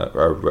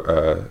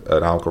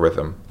an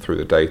algorithm through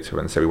the data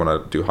and say we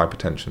want to do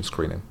hypertension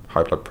screening,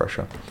 high blood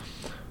pressure.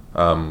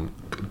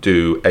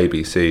 Do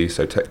ABC,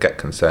 so get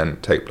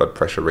consent, take blood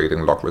pressure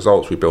reading, log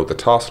results. We build the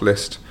task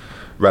list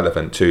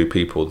relevant to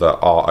people that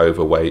are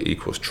overweight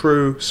equals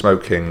true,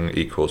 smoking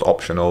equals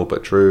optional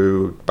but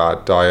true,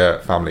 bad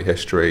diet, family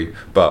history,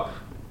 but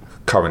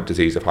current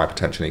disease of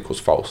hypertension equals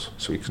false.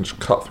 So we can just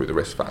cut through the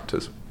risk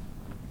factors.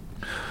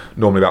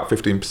 Normally about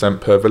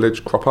 15% per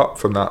village crop up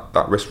from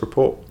that risk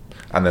report.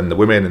 And then the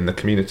women in the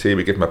community,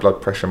 we give them a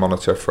blood pressure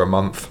monitor for a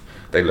month.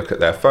 They look at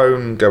their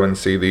phone, go and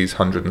see these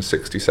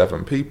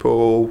 167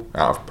 people,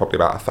 out of probably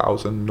about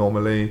 1,000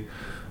 normally,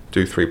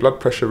 do 3 blood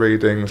pressure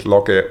readings,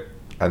 log it,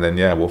 and then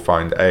we'll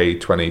find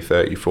 20,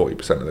 30,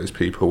 40% of those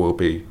people will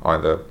be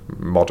either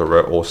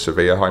moderate or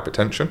severe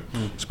hypertension.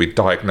 So we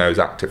diagnose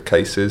active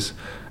cases,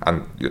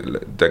 and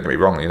don't get me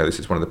wrong, this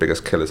is one of the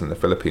biggest killers in the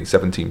Philippines.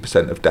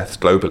 17% of deaths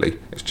globally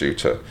is due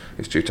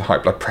to high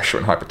blood pressure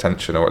and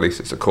hypertension, or at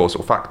least it's a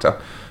causal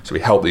factor. So we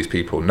help these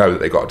people know that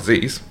they've got a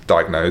disease,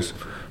 diagnose.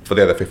 For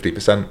the other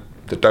 50%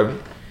 that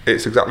don't,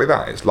 it's exactly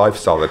that. It's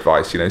lifestyle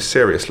advice.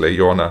 Seriously,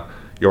 you're on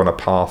a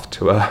path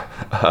to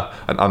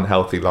an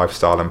unhealthy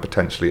lifestyle and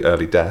potentially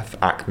early death.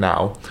 Act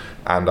now.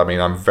 And we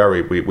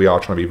are trying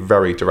to be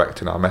very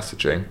direct in our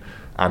messaging,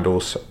 and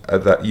also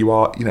that you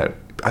are,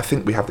 I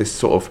think we have this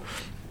sort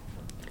of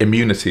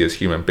immunity as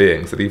human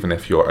beings that even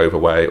if you're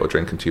overweight or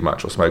drinking too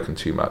much or smoking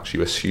too much,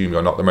 you assume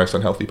you're not the most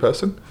unhealthy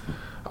person.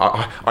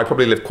 I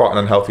probably live quite an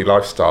unhealthy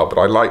lifestyle, but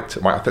I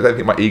don't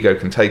think my ego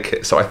can take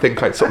it. So I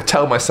think I sort of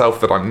tell myself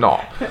that I'm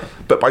not.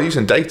 But by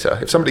using data,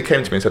 if somebody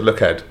came to me and said,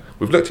 look, Ed,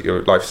 we've looked at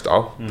your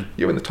lifestyle,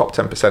 you're in the top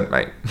 10%,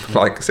 mate.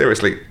 Like,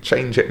 seriously,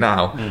 change it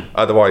now.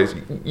 Otherwise,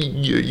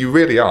 you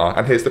really are.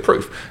 And here's the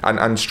proof. And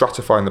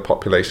stratifying the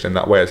population in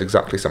that way is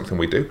exactly something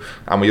we do.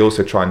 And we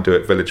also try and do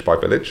it village by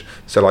village.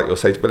 So like you'll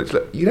say to village,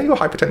 look, your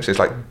hypertension is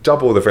like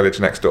double the village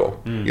next door.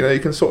 You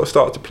can sort of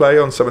start to play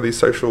on some of these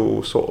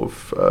social sort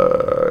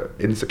of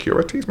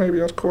insecurities,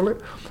 maybe I'd call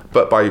it.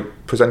 But by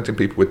presenting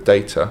people with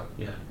data,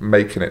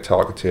 making it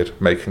targeted,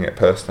 making it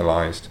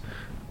personalised,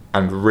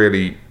 and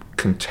really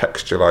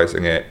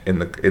contextualizing it in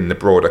the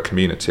broader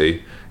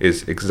community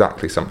is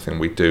exactly something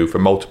we do for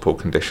multiple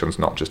conditions,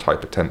 not just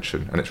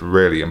hypertension, and it's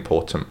really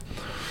important.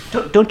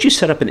 Don't you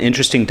set up an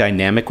interesting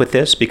dynamic with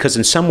this? Because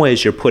in some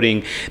ways you're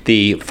putting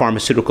the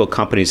pharmaceutical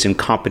companies in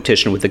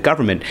competition with the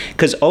government,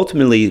 because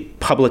ultimately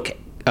public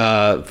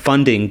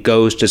funding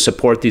goes to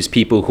support these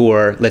people who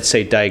are, let's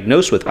say,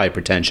 diagnosed with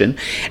hypertension,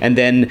 and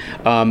then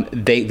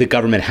the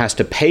government has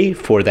to pay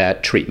for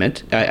that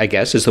treatment, I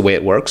guess is the way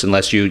it works,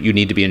 unless you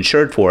need to be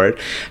insured for it,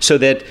 so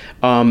that,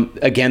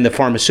 again, the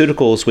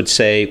pharmaceuticals would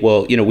say,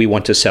 well, we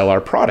want to sell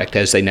our product,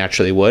 as they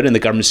naturally would, and the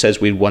government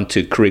says we want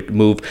to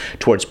move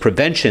towards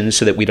prevention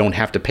so that we don't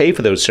have to pay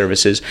for those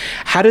services.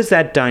 How does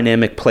that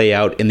dynamic play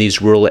out in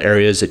these rural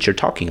areas that you're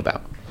talking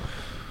about?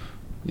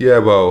 Yeah,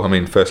 well,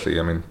 firstly,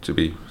 to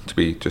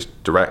be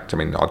just direct,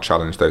 I'll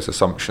challenge those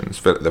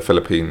assumptions. The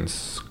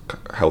Philippines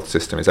health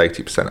system is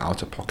 80%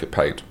 out-of-pocket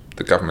paid.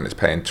 the government is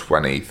paying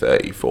 20,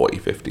 30, 40,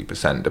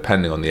 50%,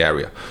 depending on the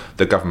area.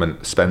 The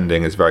government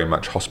spending is very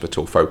much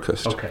hospital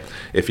focused. Okay.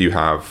 If you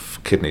have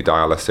kidney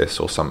dialysis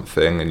or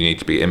something and you need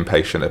to be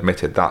inpatient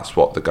admitted, that's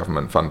what the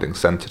government funding's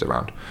centred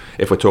around.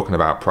 If we're talking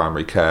about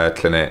primary care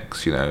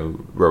clinics,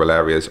 rural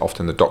areas,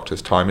 often the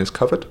doctor's time is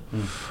covered.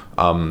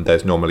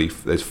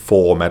 There's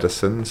 4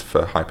 medicines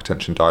for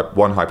hypertension,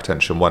 one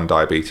hypertension, one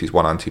diabetes,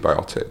 one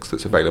antibiotics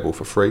that's available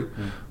for free.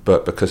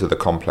 But because of the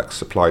complex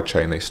supply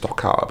chain, they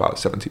stock out about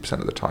 70%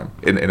 of the time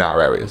in our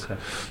areas. Okay.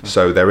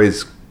 So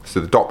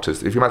the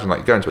doctors, if you imagine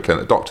you go into a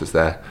clinic, the doctor's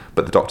there,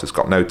 but the doctor's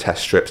got no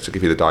test strips to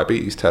give you the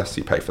diabetes test,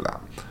 you pay for that.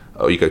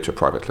 Or you go to a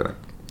private clinic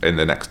in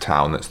the next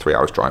town that's 3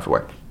 hours drive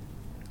away.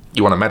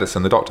 You want a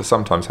medicine, the doctor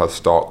sometimes has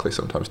stock, they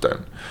sometimes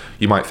don't.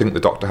 You might think the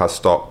doctor has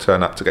stock,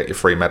 turn up to get your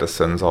free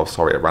medicines, oh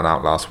sorry, it ran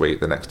out last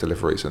week, the next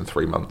delivery's in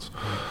 3 months.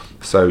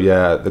 So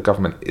yeah, the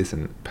government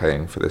isn't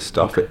paying for this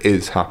stuff. Okay. It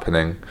is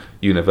happening.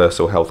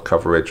 Universal health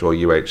coverage, or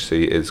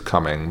UHC, is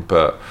coming,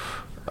 but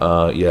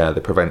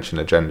the prevention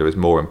agenda is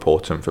more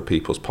important for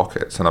people's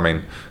pockets. And I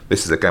mean,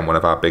 this is again one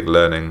of our big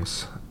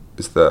learnings,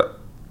 is that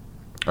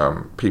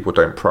people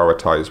don't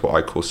prioritise what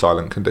I call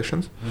silent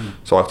conditions.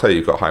 So I'll tell you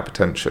you've got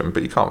hypertension,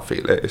 but you can't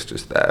feel it. It's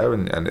just there,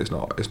 and it's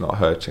not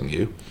hurting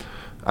you.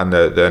 And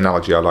the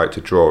analogy I like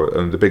to draw,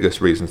 and the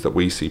biggest reasons that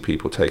we see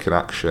people taking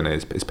action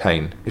is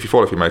pain. If you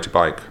fall off your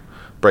motorbike,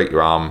 break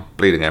your arm,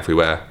 bleeding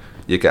everywhere,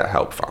 you get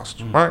help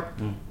fast, right?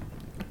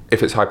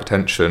 If it's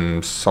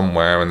hypertension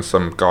somewhere and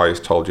some guy's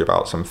told you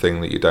about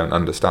something that you don't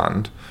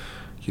understand,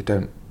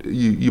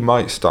 you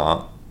might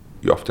start,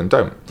 you often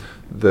don't.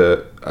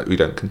 We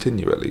don't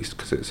continue, at least,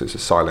 because it's a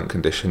silent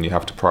condition. You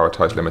have to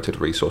prioritise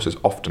limited resources,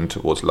 often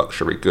towards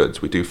luxury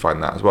goods. We do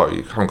find that as well.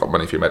 You haven't got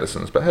money for your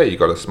medicines, but hey, you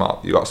got a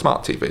smart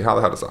TV. How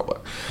the hell does that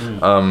work?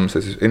 So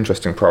it's this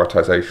interesting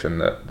prioritisation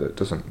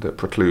that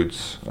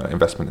precludes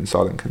investment in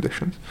silent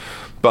conditions.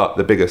 But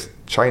the biggest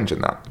change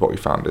in that, what we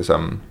found,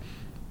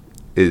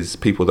 is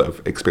people that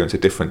have experienced a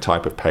different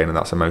type of pain, and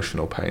that's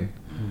emotional pain.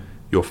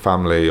 Your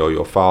family or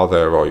your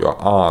father or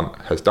your aunt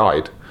has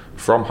died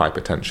from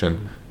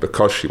hypertension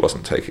because she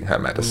wasn't taking her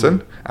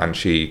medicine and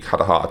she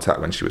had a heart attack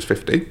when she was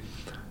 50.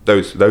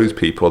 Those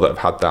people that have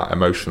had that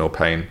emotional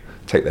pain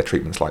take their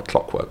treatments like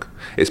clockwork.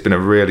 It's been a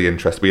really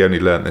interesting, we only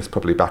learned this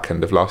probably back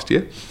end of last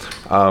year,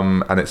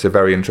 and it's a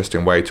very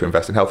interesting way to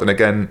invest in health. And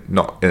again,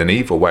 not in an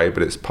evil way,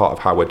 but it's part of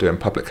how we're doing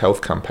public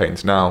health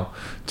campaigns now,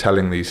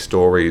 telling these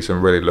stories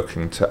and really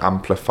looking to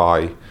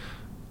amplify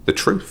the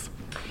truth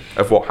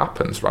of what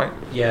happens, right?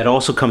 Yeah, it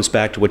also comes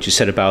back to what you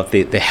said about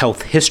the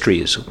health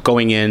histories,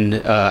 going in,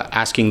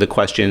 asking the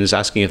questions,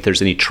 asking if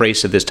there's any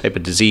trace of this type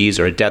of disease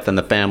or a death in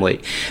the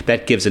family.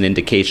 That gives an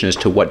indication as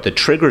to what the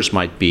triggers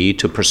might be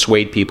to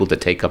persuade people to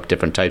take up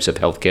different types of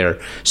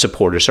healthcare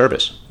support or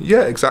service.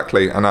 Yeah,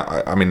 exactly. And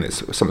I mean, it's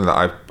something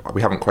that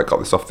we haven't quite got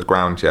this off the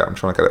ground yet. I'm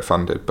trying to get it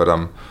funded, but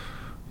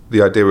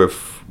the idea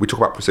of, we talk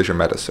about precision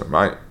medicine,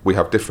 right? We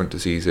have different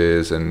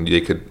diseases, and you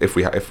could, if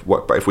we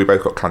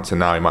both got cancer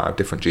now, you might have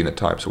different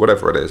genotypes or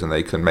whatever it is, and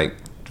they can make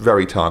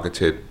very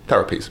targeted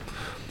therapies.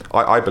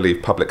 I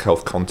believe public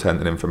health content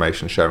and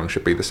information sharing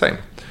should be the same.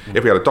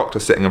 If we had a doctor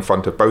sitting in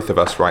front of both of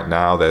us right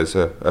now, there's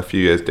a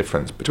few years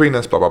difference between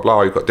us, blah, blah,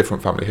 blah, you've got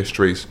different family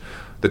histories.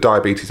 The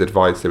diabetes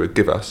advice they would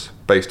give us,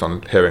 based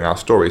on hearing our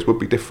stories, would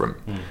be different.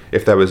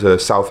 If there was a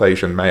South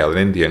Asian male, an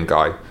Indian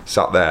guy,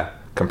 sat there,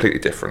 completely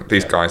different.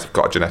 These guys have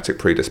got a genetic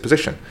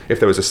predisposition. If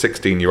there was a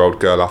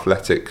 16-year-old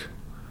athletic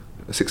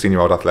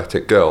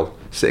girl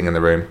sitting in the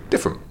room,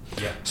 different.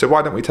 Yeah. So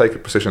why don't we take a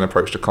precision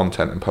approach to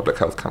content and public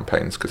health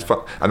campaigns?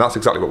 And that's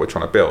exactly what we're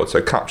trying to build.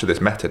 So capture this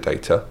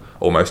metadata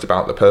almost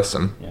about the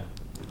person. Yeah.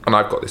 And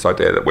I've got this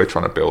idea that we're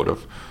trying to build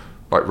of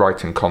like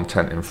writing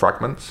content in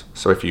fragments.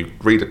 So if you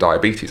read a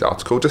diabetes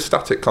article, just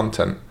static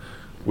content,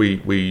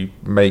 we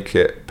make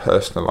it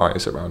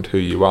personalised around who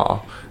you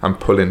are and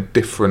pull in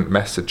different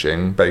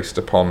messaging based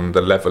upon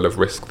the level of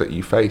risk that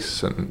you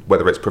face, and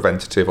whether it's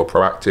preventative or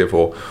proactive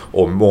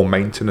or more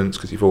maintenance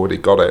because you've already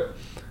got it.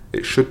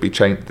 It should be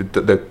changed.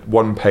 The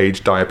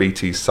one-page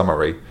diabetes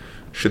summary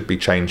should be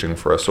changing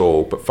for us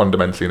all, but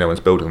fundamentally no one's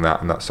building that,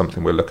 and that's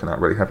something we're looking at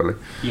really heavily.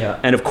 Yeah,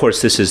 and of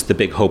course this is the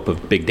big hope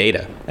of big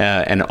data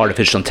and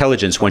artificial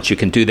intelligence. Once you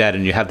can do that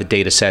and you have the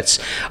data sets,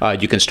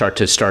 you can start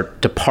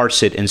to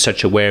parse it in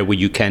such a way where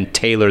you can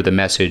tailor the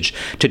message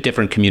to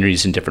different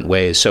communities in different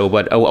ways. So,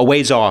 but a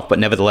ways off, but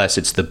nevertheless,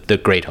 it's the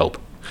great hope.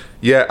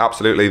 Yeah,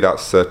 absolutely.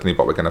 That's certainly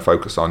what we're going to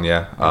focus on.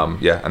 Yeah,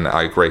 and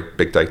I agree.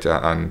 Big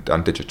data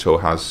and digital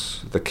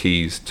has the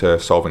keys to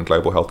solving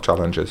global health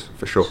challenges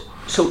for sure.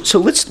 So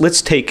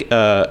let's take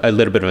a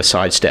little bit of a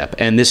sidestep,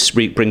 and this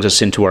brings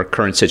us into our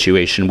current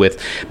situation with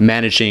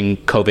managing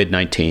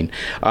COVID-19.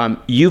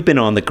 You've been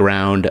on the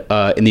ground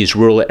in these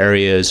rural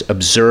areas,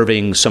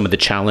 observing some of the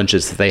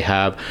challenges that they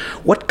have.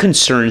 What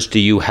concerns do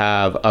you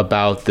have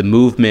about the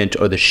movement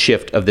or the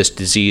shift of this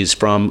disease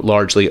from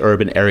largely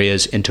urban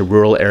areas into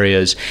rural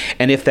areas?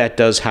 And if that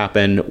does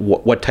happen,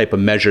 what type of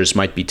measures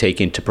might be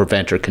taken to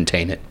prevent or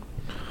contain it?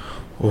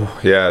 Oh,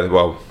 yeah,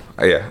 well,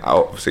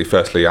 obviously,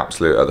 firstly,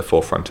 absolutely at the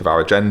forefront of our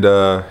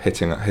agenda,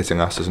 hitting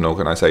us as an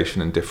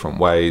organisation in different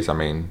ways. I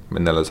mean,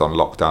 Manila's on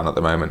lockdown at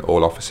the moment.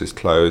 All offices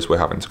closed. We're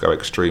having to go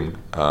extreme,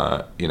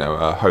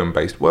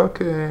 home-based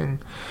working.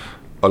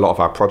 A lot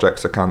of our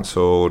projects are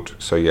cancelled.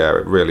 So yeah,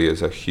 it really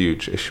is a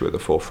huge issue at the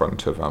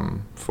forefront of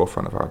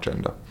our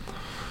agenda.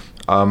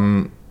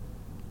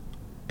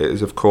 It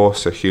is, of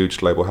course, a huge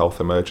global health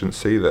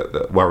emergency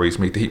that worries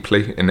me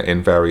deeply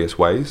in various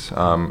ways.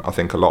 I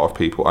think a lot of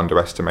people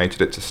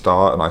underestimated it to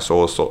start, and I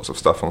saw all sorts of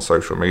stuff on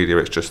social media.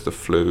 It's just the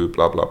flu,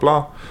 blah, blah,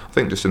 blah. I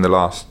think just in the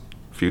last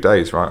few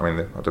days, right? I mean,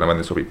 I don't know when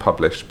this will be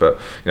published, but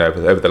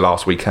over the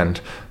last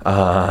weekend,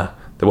 the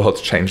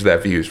world's changed their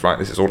views, right?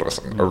 This is all of a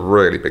sudden a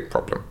really big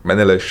problem.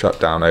 Manila's shut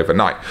down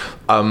overnight.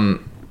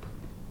 From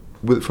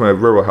a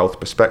rural health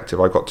perspective,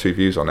 I've got two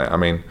views on it. I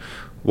mean,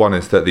 one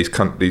is that these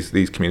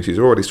communities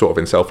are already sort of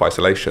in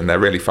self-isolation. They're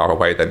really far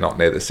away. They're not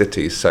near the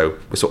cities. So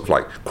we're sort of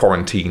like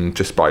quarantined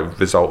just by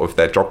result of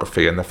their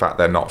geography and the fact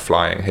they're not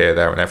flying here,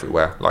 there and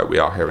everywhere like we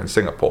are here in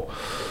Singapore.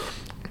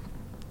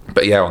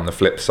 But yeah, on the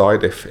flip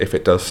side, if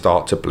it does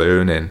start to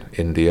balloon in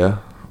India,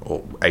 or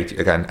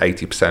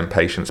 80%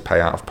 patients pay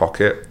out of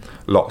pocket,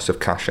 lots of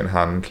cash in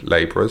hand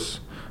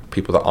labourers,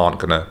 people that aren't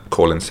going to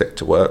call in sick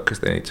to work because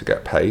they need to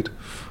get paid,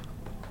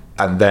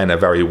 and then a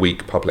very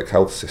weak public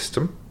health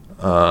system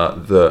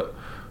that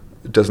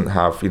doesn't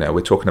have, we're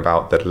talking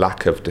about the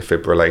lack of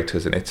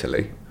defibrillators in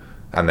Italy,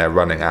 and they're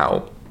running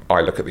out.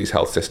 I look at these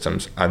health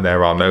systems, and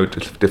there are no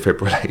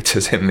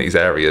defibrillators in these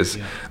areas.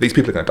 Yeah. These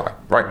people are going to die,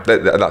 right?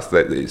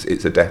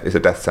 It's a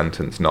death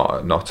sentence,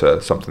 not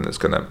something that's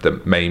going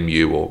to maim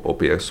you or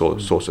be a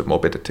source of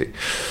morbidity.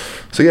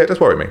 So yeah, it does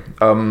worry me.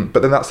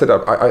 But then that said,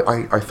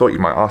 I thought you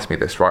might ask me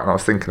this, right? And I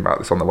was thinking about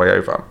this on the way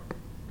over.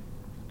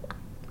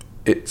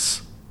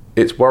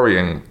 It's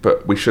worrying,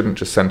 but we shouldn't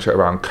just centre it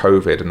around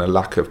COVID and a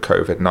lack of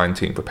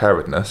COVID-19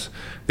 preparedness.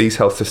 These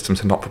health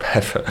systems are not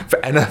prepared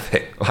for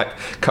anything. Like,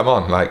 come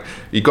on,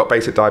 you've got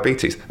basic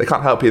diabetes. They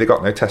can't help you. They've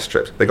got no test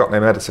strips. They've got no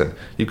medicine.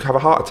 You have a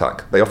heart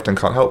attack. They often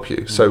can't help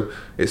you. So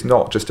it's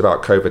not just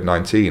about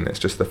COVID-19. It's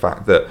just the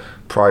fact that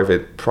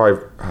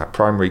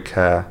primary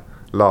care,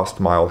 last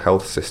mile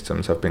health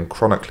systems have been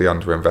chronically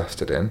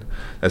underinvested in.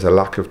 There's a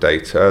lack of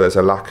data. There's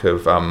a lack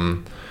of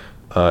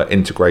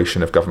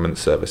integration of government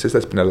services.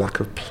 There's been a lack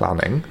of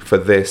planning for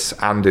this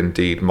and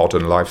indeed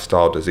modern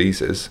lifestyle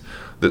diseases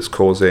that's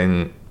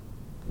causing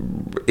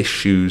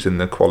issues in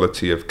the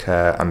quality of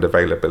care and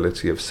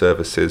availability of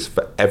services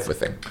for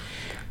everything.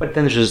 But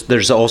then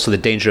there's also the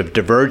danger of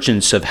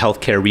divergence of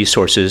healthcare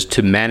resources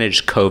to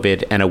manage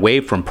COVID and away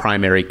from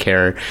primary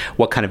care.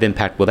 What kind of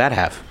impact will that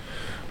have?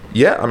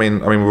 Yeah, I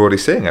mean, we're already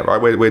seeing it,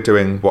 right? We're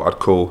doing what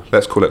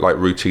let's call it like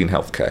routine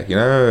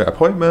healthcare.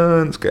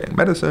 Appointments, getting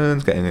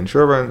medicines, getting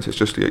insurance. It's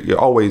just you're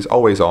always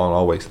on,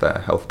 always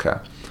there.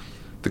 Healthcare.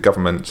 The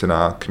governments in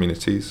our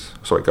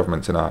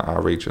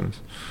our regions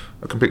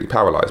are completely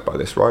paralysed by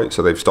this, right?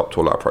 So they've stopped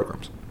all our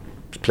programs.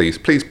 Please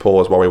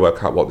pause while we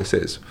work out what this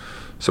is.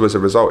 So as a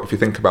result, if you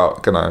think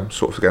about,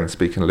 sort of again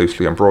speaking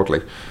loosely and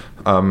broadly,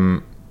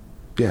 all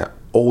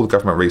the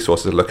government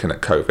resources are looking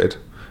at COVID.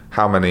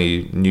 How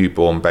many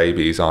newborn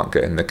babies aren't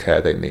getting the care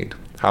they need?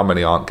 How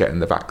many aren't getting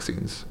the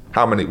vaccines?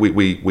 How many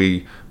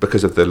we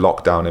because of the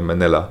lockdown in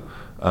Manila,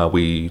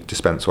 we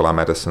dispense all our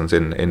medicines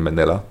in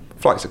Manila.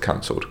 Flights are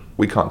cancelled.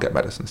 We can't get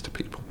medicines to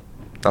people.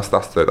 That's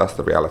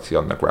the reality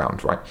on the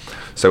ground, right?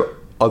 So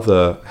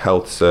other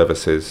health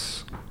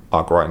services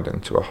are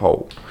grinding to a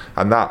halt,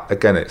 and that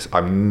again,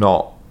 I'm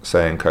not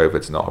saying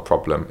COVID's not a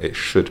problem. It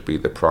should be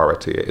the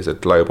priority. It is a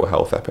global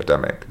health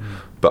epidemic.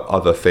 But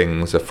other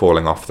things are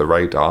falling off the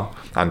radar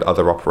and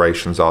other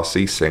operations are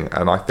ceasing.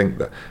 And I think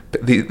that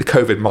the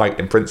COVID might,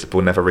 in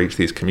principle, never reach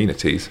these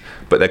communities,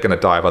 but they're going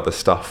to die of other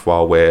stuff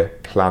while we're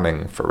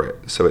planning for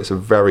it. So it's a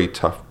very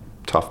tough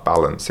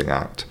balancing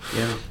act.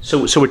 Yeah.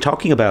 So we're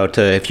talking about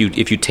if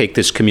you take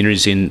these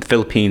communities in the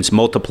Philippines,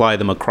 multiply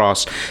them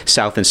across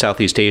South and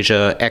Southeast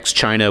Asia,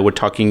 ex-China, we're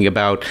talking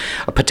about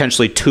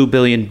potentially 2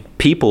 billion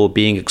people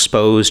being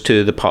exposed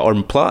to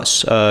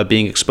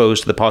being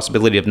exposed to the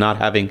possibility of not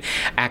having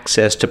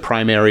access to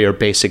primary or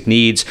basic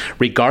needs,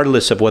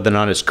 regardless of whether or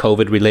not it's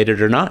COVID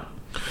related or not.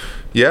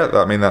 Yeah,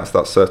 I mean that's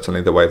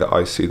certainly the way that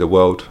I see the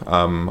world.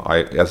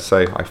 I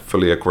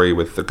fully agree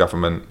with the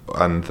government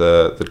and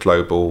the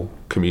global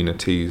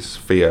community's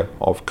fear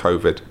of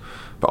COVID,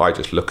 but I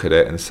just look at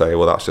it and say,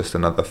 well, that's just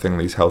another thing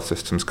these health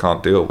systems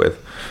can't deal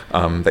with.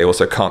 They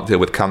also can't deal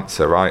with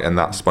cancer, right? And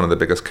that's one of the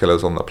biggest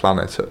killers on the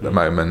planet at the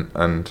moment.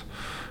 And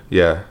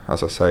yeah,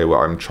 as I say, we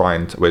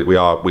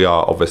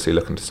are obviously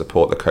looking to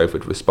support the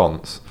COVID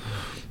response.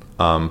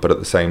 But at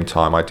the same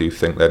time, I do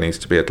think there needs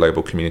to be a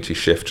global community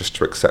shift just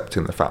to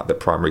accepting the fact that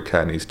primary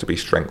care needs to be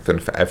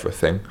strengthened for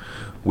everything.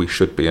 We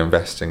should be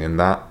investing in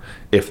that.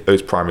 If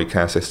those primary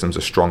care systems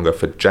are stronger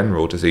for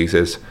general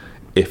diseases,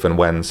 if and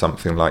when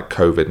something like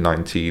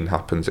COVID-19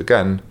 happens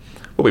again,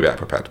 we'll be better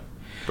prepared.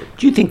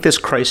 Do you think this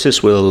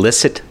crisis will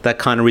elicit that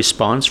kind of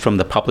response from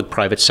the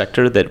public-private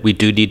sector, that we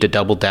do need to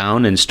double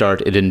down and start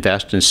to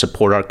invest and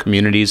support our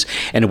communities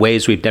in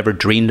ways we've never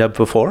dreamed of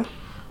before?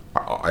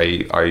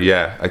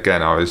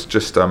 Again, I was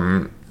just,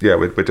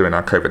 we're doing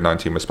our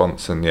COVID-19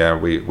 response,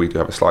 and we do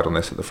have a slide on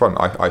this at the front.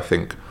 I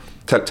think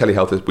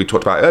telehealth, as we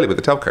talked about earlier with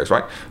the telcos,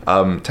 right?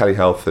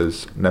 Telehealth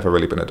has never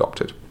really been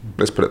adopted.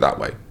 Let's put it that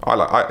way.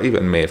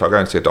 Even me, if I go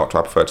and see a doctor,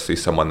 I prefer to see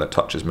someone that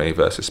touches me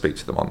versus speak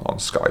to them on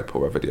Skype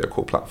or a video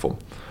call platform.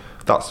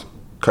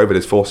 COVID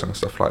is forcing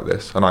stuff like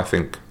this, and I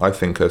think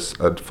as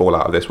a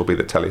fallout of this will be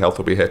that telehealth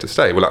will be here to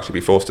stay. We'll actually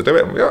be forced to do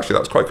it, and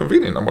that's quite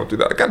convenient, and we'll do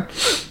that again.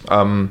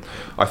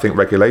 I think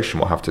regulation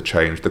will have to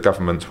change. The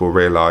government will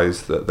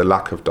realise that the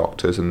lack of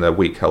doctors and their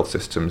weak health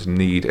systems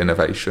need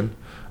innovation,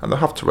 and they'll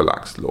have to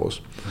relax the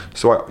laws.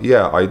 So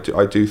I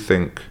do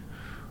think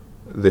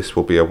this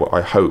will be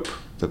I hope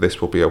that this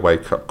will be a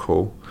wake-up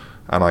call,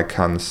 and I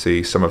can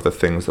see some of the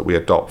things that we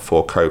adopt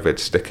for COVID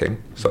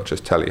sticking, such as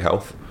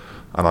telehealth,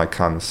 and I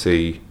can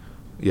see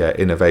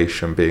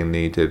innovation being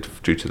needed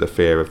due to the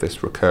fear of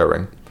this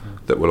recurring,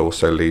 that will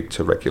also lead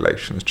to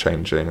regulations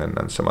changing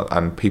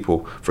and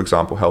people, for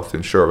example, health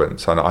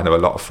insurance. I know a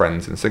lot of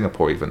friends in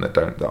Singapore even that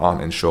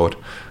aren't insured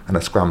and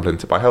are scrambling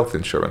to buy health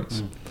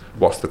insurance.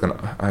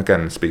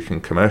 Again,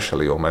 speaking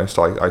commercially almost,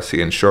 I see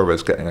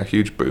insurers getting a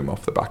huge boom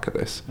off the back of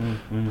this.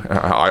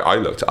 I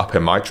looked it up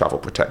in my travel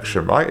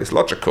protection, right? It's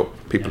logical.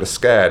 People are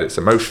scared, it's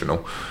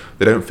emotional,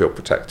 they don't feel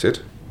protected.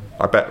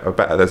 I bet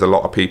there's a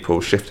lot of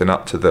people shifting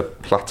up to the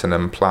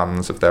platinum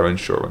plans of their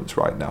insurance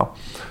right now.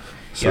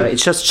 So,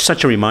 it's just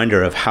such a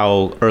reminder of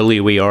how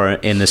early we are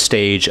in the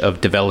stage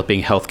of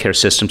developing healthcare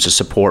systems to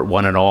support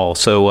one and all.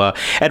 So,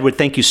 Edward,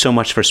 thank you so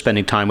much for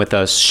spending time with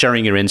us,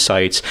 sharing your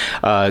insights,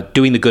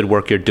 doing the good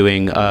work you're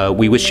doing.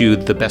 We wish you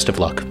the best of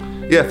luck.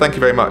 Yeah, thank you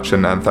very much,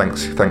 and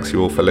thanks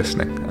you all for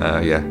listening.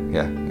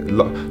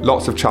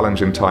 Lots of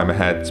challenging time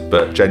ahead,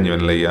 but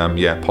genuinely,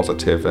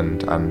 positive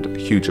and a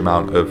huge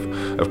amount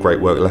of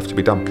great work left to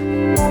be done.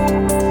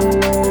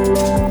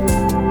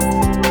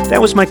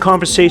 That was my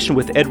conversation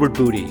with Edward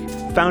Booty,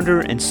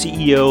 founder and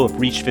CEO of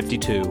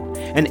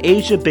Reach52, an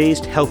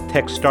Asia-based health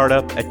tech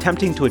startup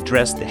attempting to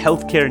address the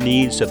healthcare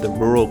needs of the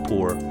rural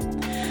poor.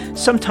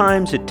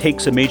 Sometimes it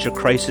takes a major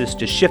crisis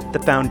to shift the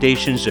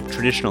foundations of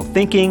traditional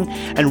thinking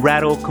and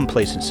rattle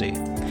complacency.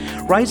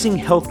 Rising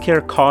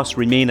healthcare costs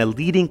remain a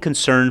leading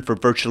concern for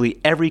virtually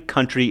every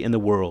country in the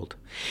world.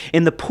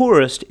 In the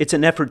poorest, it's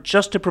an effort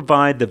just to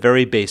provide the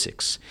very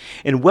basics.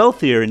 In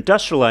wealthier,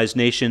 industrialized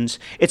nations,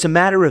 it's a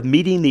matter of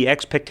meeting the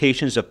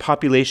expectations of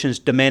populations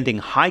demanding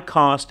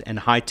high-cost and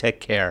high-tech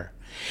care.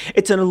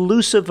 It's an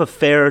elusive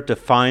affair to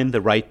find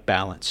the right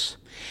balance.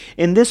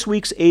 In this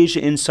week's Asia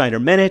Insider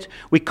Minute,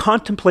 we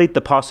contemplate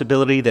the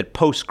possibility that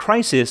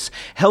post-crisis,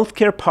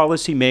 healthcare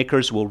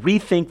policymakers will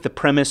rethink the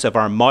premise of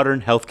our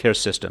modern healthcare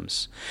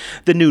systems.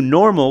 The new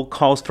normal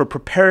calls for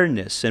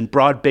preparedness and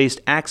broad-based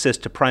access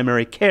to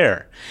primary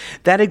care.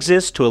 That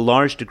exists to a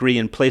large degree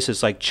in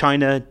places like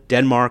China,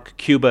 Denmark,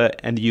 Cuba,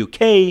 and the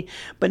UK,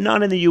 but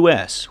not in the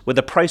US, where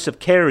the price of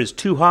care is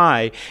too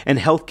high and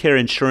healthcare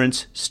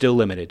insurance still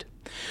limited.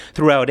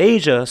 Throughout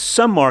Asia,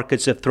 some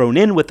markets have thrown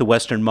in with the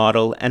Western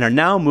model and are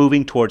now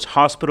moving towards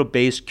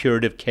hospital-based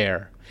curative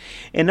care.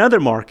 In other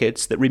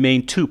markets that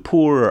remain too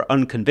poor or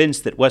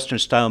unconvinced that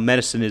Western-style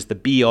medicine is the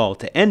be-all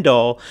to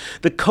end-all,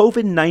 the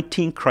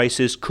COVID-19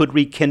 crisis could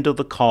rekindle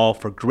the call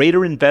for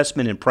greater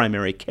investment in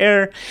primary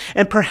care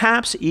and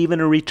perhaps even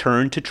a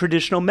return to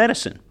traditional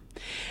medicine.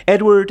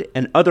 Edward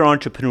and other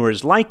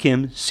entrepreneurs like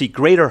him see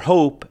greater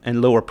hope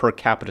and lower per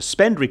capita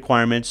spend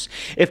requirements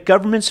if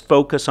governments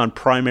focus on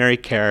primary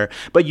care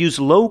but use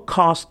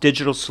low-cost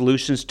digital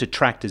solutions to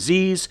track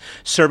disease,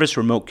 service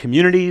remote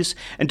communities,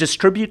 and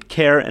distribute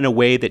care in a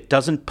way that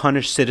doesn't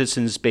punish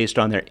citizens based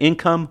on their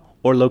income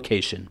or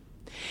location.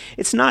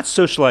 It's not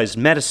socialized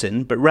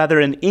medicine, but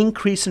rather an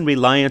increase in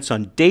reliance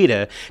on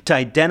data to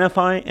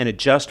identify and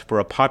adjust for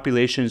a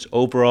population's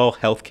overall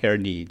healthcare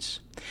needs.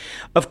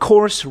 Of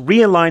course,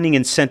 realigning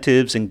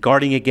incentives and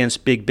guarding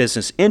against big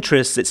business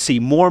interests that see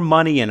more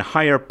money and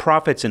higher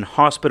profits in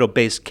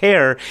hospital-based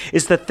care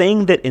is the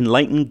thing that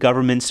enlightened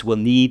governments will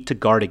need to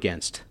guard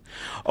against.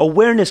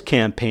 Awareness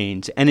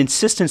campaigns and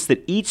insistence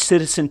that each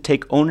citizen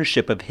take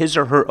ownership of his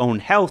or her own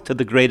health to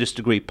the greatest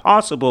degree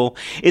possible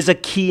is a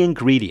key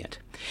ingredient.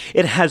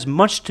 It has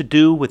much to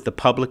do with the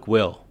public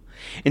will.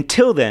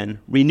 Until then,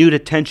 renewed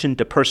attention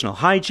to personal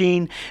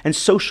hygiene and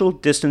social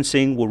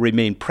distancing will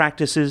remain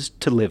practices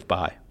to live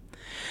by.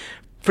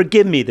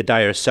 Forgive me the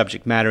dire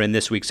subject matter in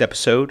this week's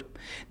episode.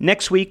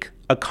 Next week,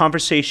 a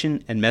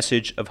conversation and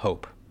message of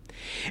hope.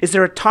 Is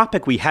there a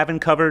topic we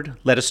haven't covered?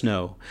 Let us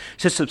know.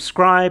 To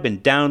subscribe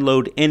and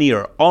download any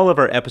or all of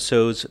our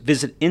episodes,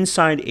 visit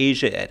Inside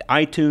Asia at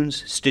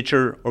iTunes,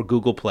 Stitcher, or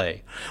Google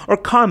Play, or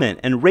comment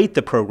and rate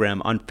the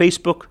program on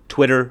Facebook,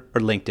 Twitter,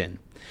 or LinkedIn.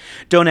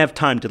 Don't have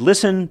time to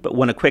listen, but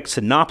want a quick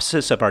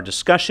synopsis of our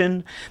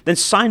discussion? Then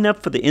sign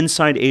up for the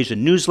Inside Asia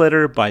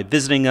newsletter by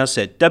visiting us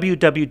at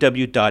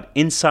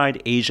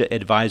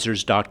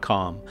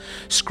www.insideasiaadvisors.com.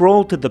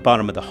 Scroll to the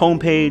bottom of the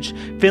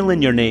homepage, fill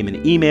in your name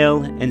and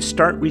email, and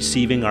start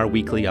receiving our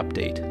weekly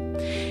update.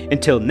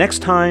 Until next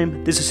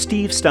time, this is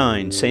Steve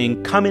Stein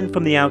saying come in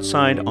from the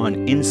outside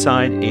on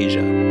Inside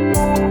Asia.